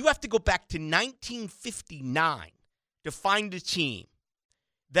merger. You have to go back to 1959 to find a team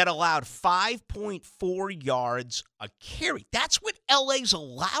that allowed 5.4 yards a carry. That's what LA's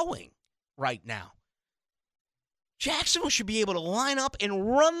allowing right now. Jacksonville should be able to line up and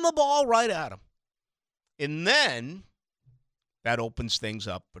run the ball right at them. And then that opens things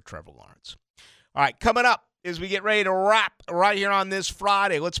up for Trevor Lawrence. All right, coming up as we get ready to wrap right here on this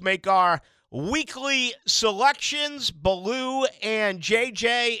Friday, let's make our weekly selections, Baloo and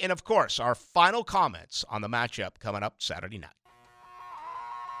JJ, and, of course, our final comments on the matchup coming up Saturday night.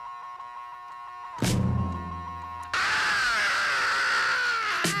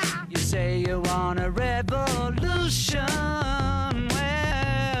 You say you want a revolution,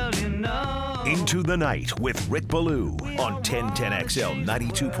 well, you know. Into the Night with Rick Ballou on 1010XL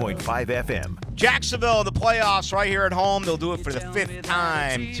 92.5 FM. Jacksonville in the playoffs right here at home. They'll do it for the 5th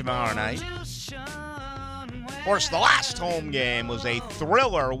time tomorrow night. Of course, the last home game was a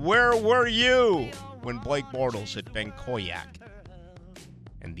thriller. Where were you when Blake Bortles hit Ben Koyak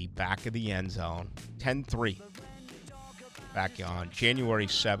in the back of the end zone? 10-3. Back on January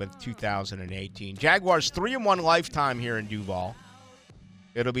 7th, 2018. Jaguars 3-1 lifetime here in Duval.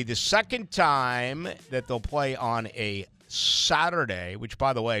 It'll be the second time that they'll play on a Saturday, which,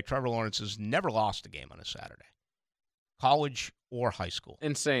 by the way, Trevor Lawrence has never lost a game on a Saturday, college or high school.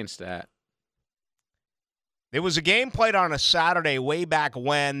 Insane stat. There was a game played on a Saturday way back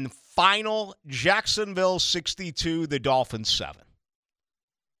when. Final, Jacksonville 62, the Dolphins 7.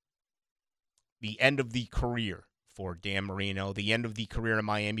 The end of the career for Dan Marino, the end of the career in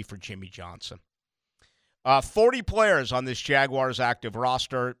Miami for Jimmy Johnson. 40 players on this Jaguars active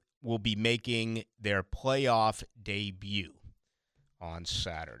roster will be making their playoff debut on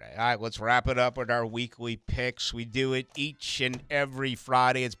Saturday. All right, let's wrap it up with our weekly picks. We do it each and every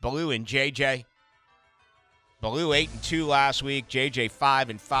Friday. It's Baloo and JJ. Baloo 8-2 last week, JJ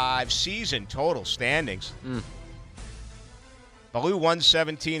 5-5. Season total standings. Baloo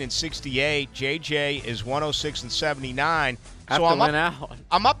 117-68. JJ is 106-79. So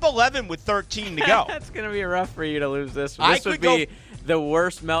I'm up 11 with 13 to go. That's going to be rough for you to lose this one. This would be the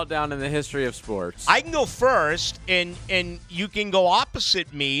worst meltdown in the history of sports. I can go first, and you can go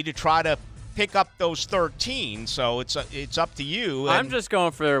opposite me to try to pick up those 13. So it's up to you. I'm just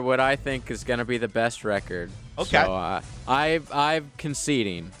going for what I think is going to be the best record. Okay. So I'm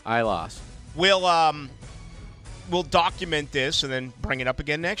conceding. I lost. We'll document this and then bring it up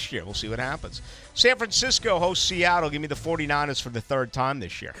again next year. We'll see what happens. San Francisco hosts Seattle. Give me the 49ers for the 3rd time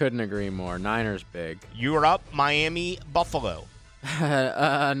this year. Couldn't agree more. Niners big. You are up. Miami, Buffalo.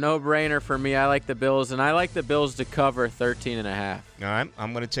 No-brainer for me. I like the Bills, and I like the Bills to cover 13.5. All right.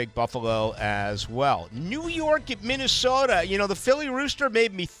 I'm going to take Buffalo as well. New York at Minnesota. You know, the Philly Rooster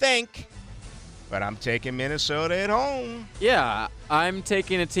made me think, but I'm taking Minnesota at home. Yeah, I'm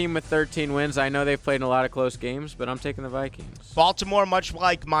taking a team with 13 wins. I know they've played in a lot of close games, but I'm taking the Vikings. Baltimore, much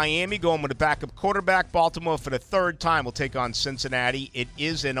like Miami, going with a backup quarterback. Baltimore for the 3rd time will take on Cincinnati. It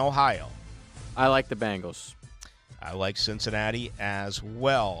is in Ohio. I like the Bengals. I like Cincinnati as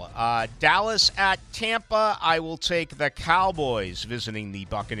well. Dallas at Tampa. I will take the Cowboys visiting the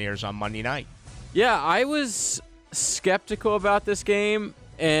Buccaneers on Monday night. Yeah, I was skeptical about this game,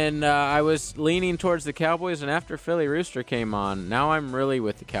 and I was leaning towards the Cowboys, and after Philly Rooster came on, now I'm really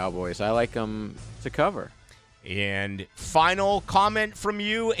with the Cowboys. I like them to cover. And final comment from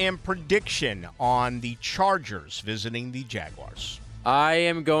you and prediction on the Chargers visiting the Jaguars. I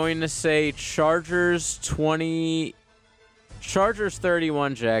am going to say Chargers 31,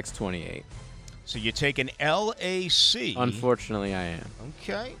 Jags 28. So you take an LAC. Unfortunately, I am.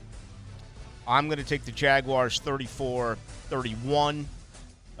 Okay. I'm going to take the Jaguars 34-31.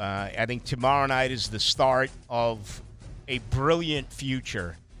 I think tomorrow night is the start of a brilliant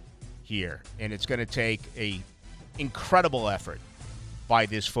future here, and it's going to take an incredible effort by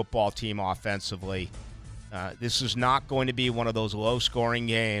this football team offensively. This is not going to be one of those low-scoring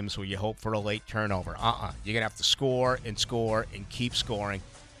games where you hope for a late turnover. You're going to have to score and keep scoring.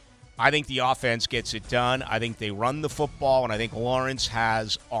 I think the offense gets it done. I think they run the football, and I think Lawrence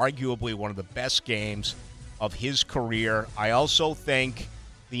has arguably one of the best games of his career. I also think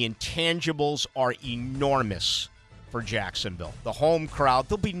the intangibles are enormous for Jacksonville. The home crowd,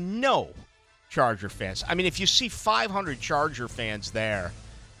 there'll be no Charger fans. I mean, if you see 500 Charger fans there,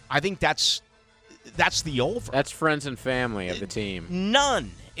 I think that's the over. That's friends and family of the team.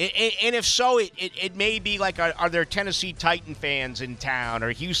 None. And if so, it may be like, are there Tennessee Titan fans in town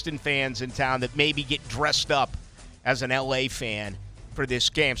or Houston fans in town that maybe get dressed up as an LA fan for this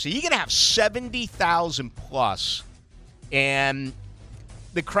game? So you're going to have 70,000 plus. And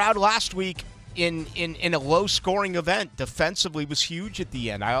the crowd last week in a low-scoring event defensively was huge at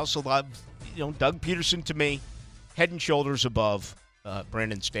the end. I also love, Doug Peterson, to me, head and shoulders above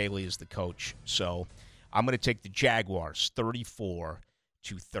Brandon Staley as the coach. So I'm going to take the Jaguars 34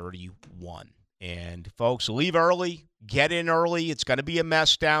 to 31. And, folks, leave early. Get in early. It's going to be a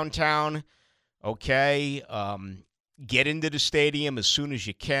mess downtown. Okay? Get into the stadium as soon as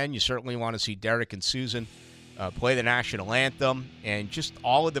you can. You certainly want to see Derek and Susan play the national anthem and just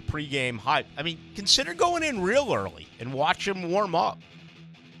all of the pregame hype. I mean, consider going in real early and watch them warm up.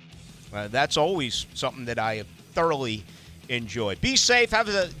 That's always something that I have thoroughly enjoyed. Be safe. Have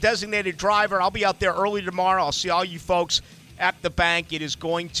a designated driver. I'll be out there early tomorrow. I'll see all you folks at the bank. It is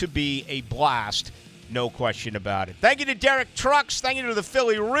going to be a blast. No question about it. Thank you to Derek Trucks. Thank you to the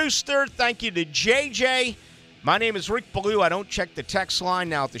Philly Rooster. Thank you to JJ. My name is Rick Ballou. I don't check the text line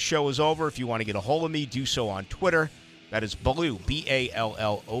now that the show is over. If you want to get a hold of me, do so on Twitter. That is Ballou,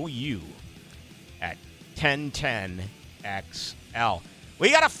 Ballou, at 1010XL.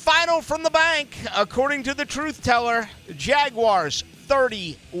 We got a final from the bank. According to the truth teller, Jaguars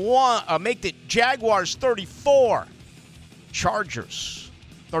 31. Make the Jaguars 34. Chargers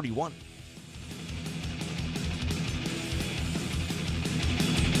 31.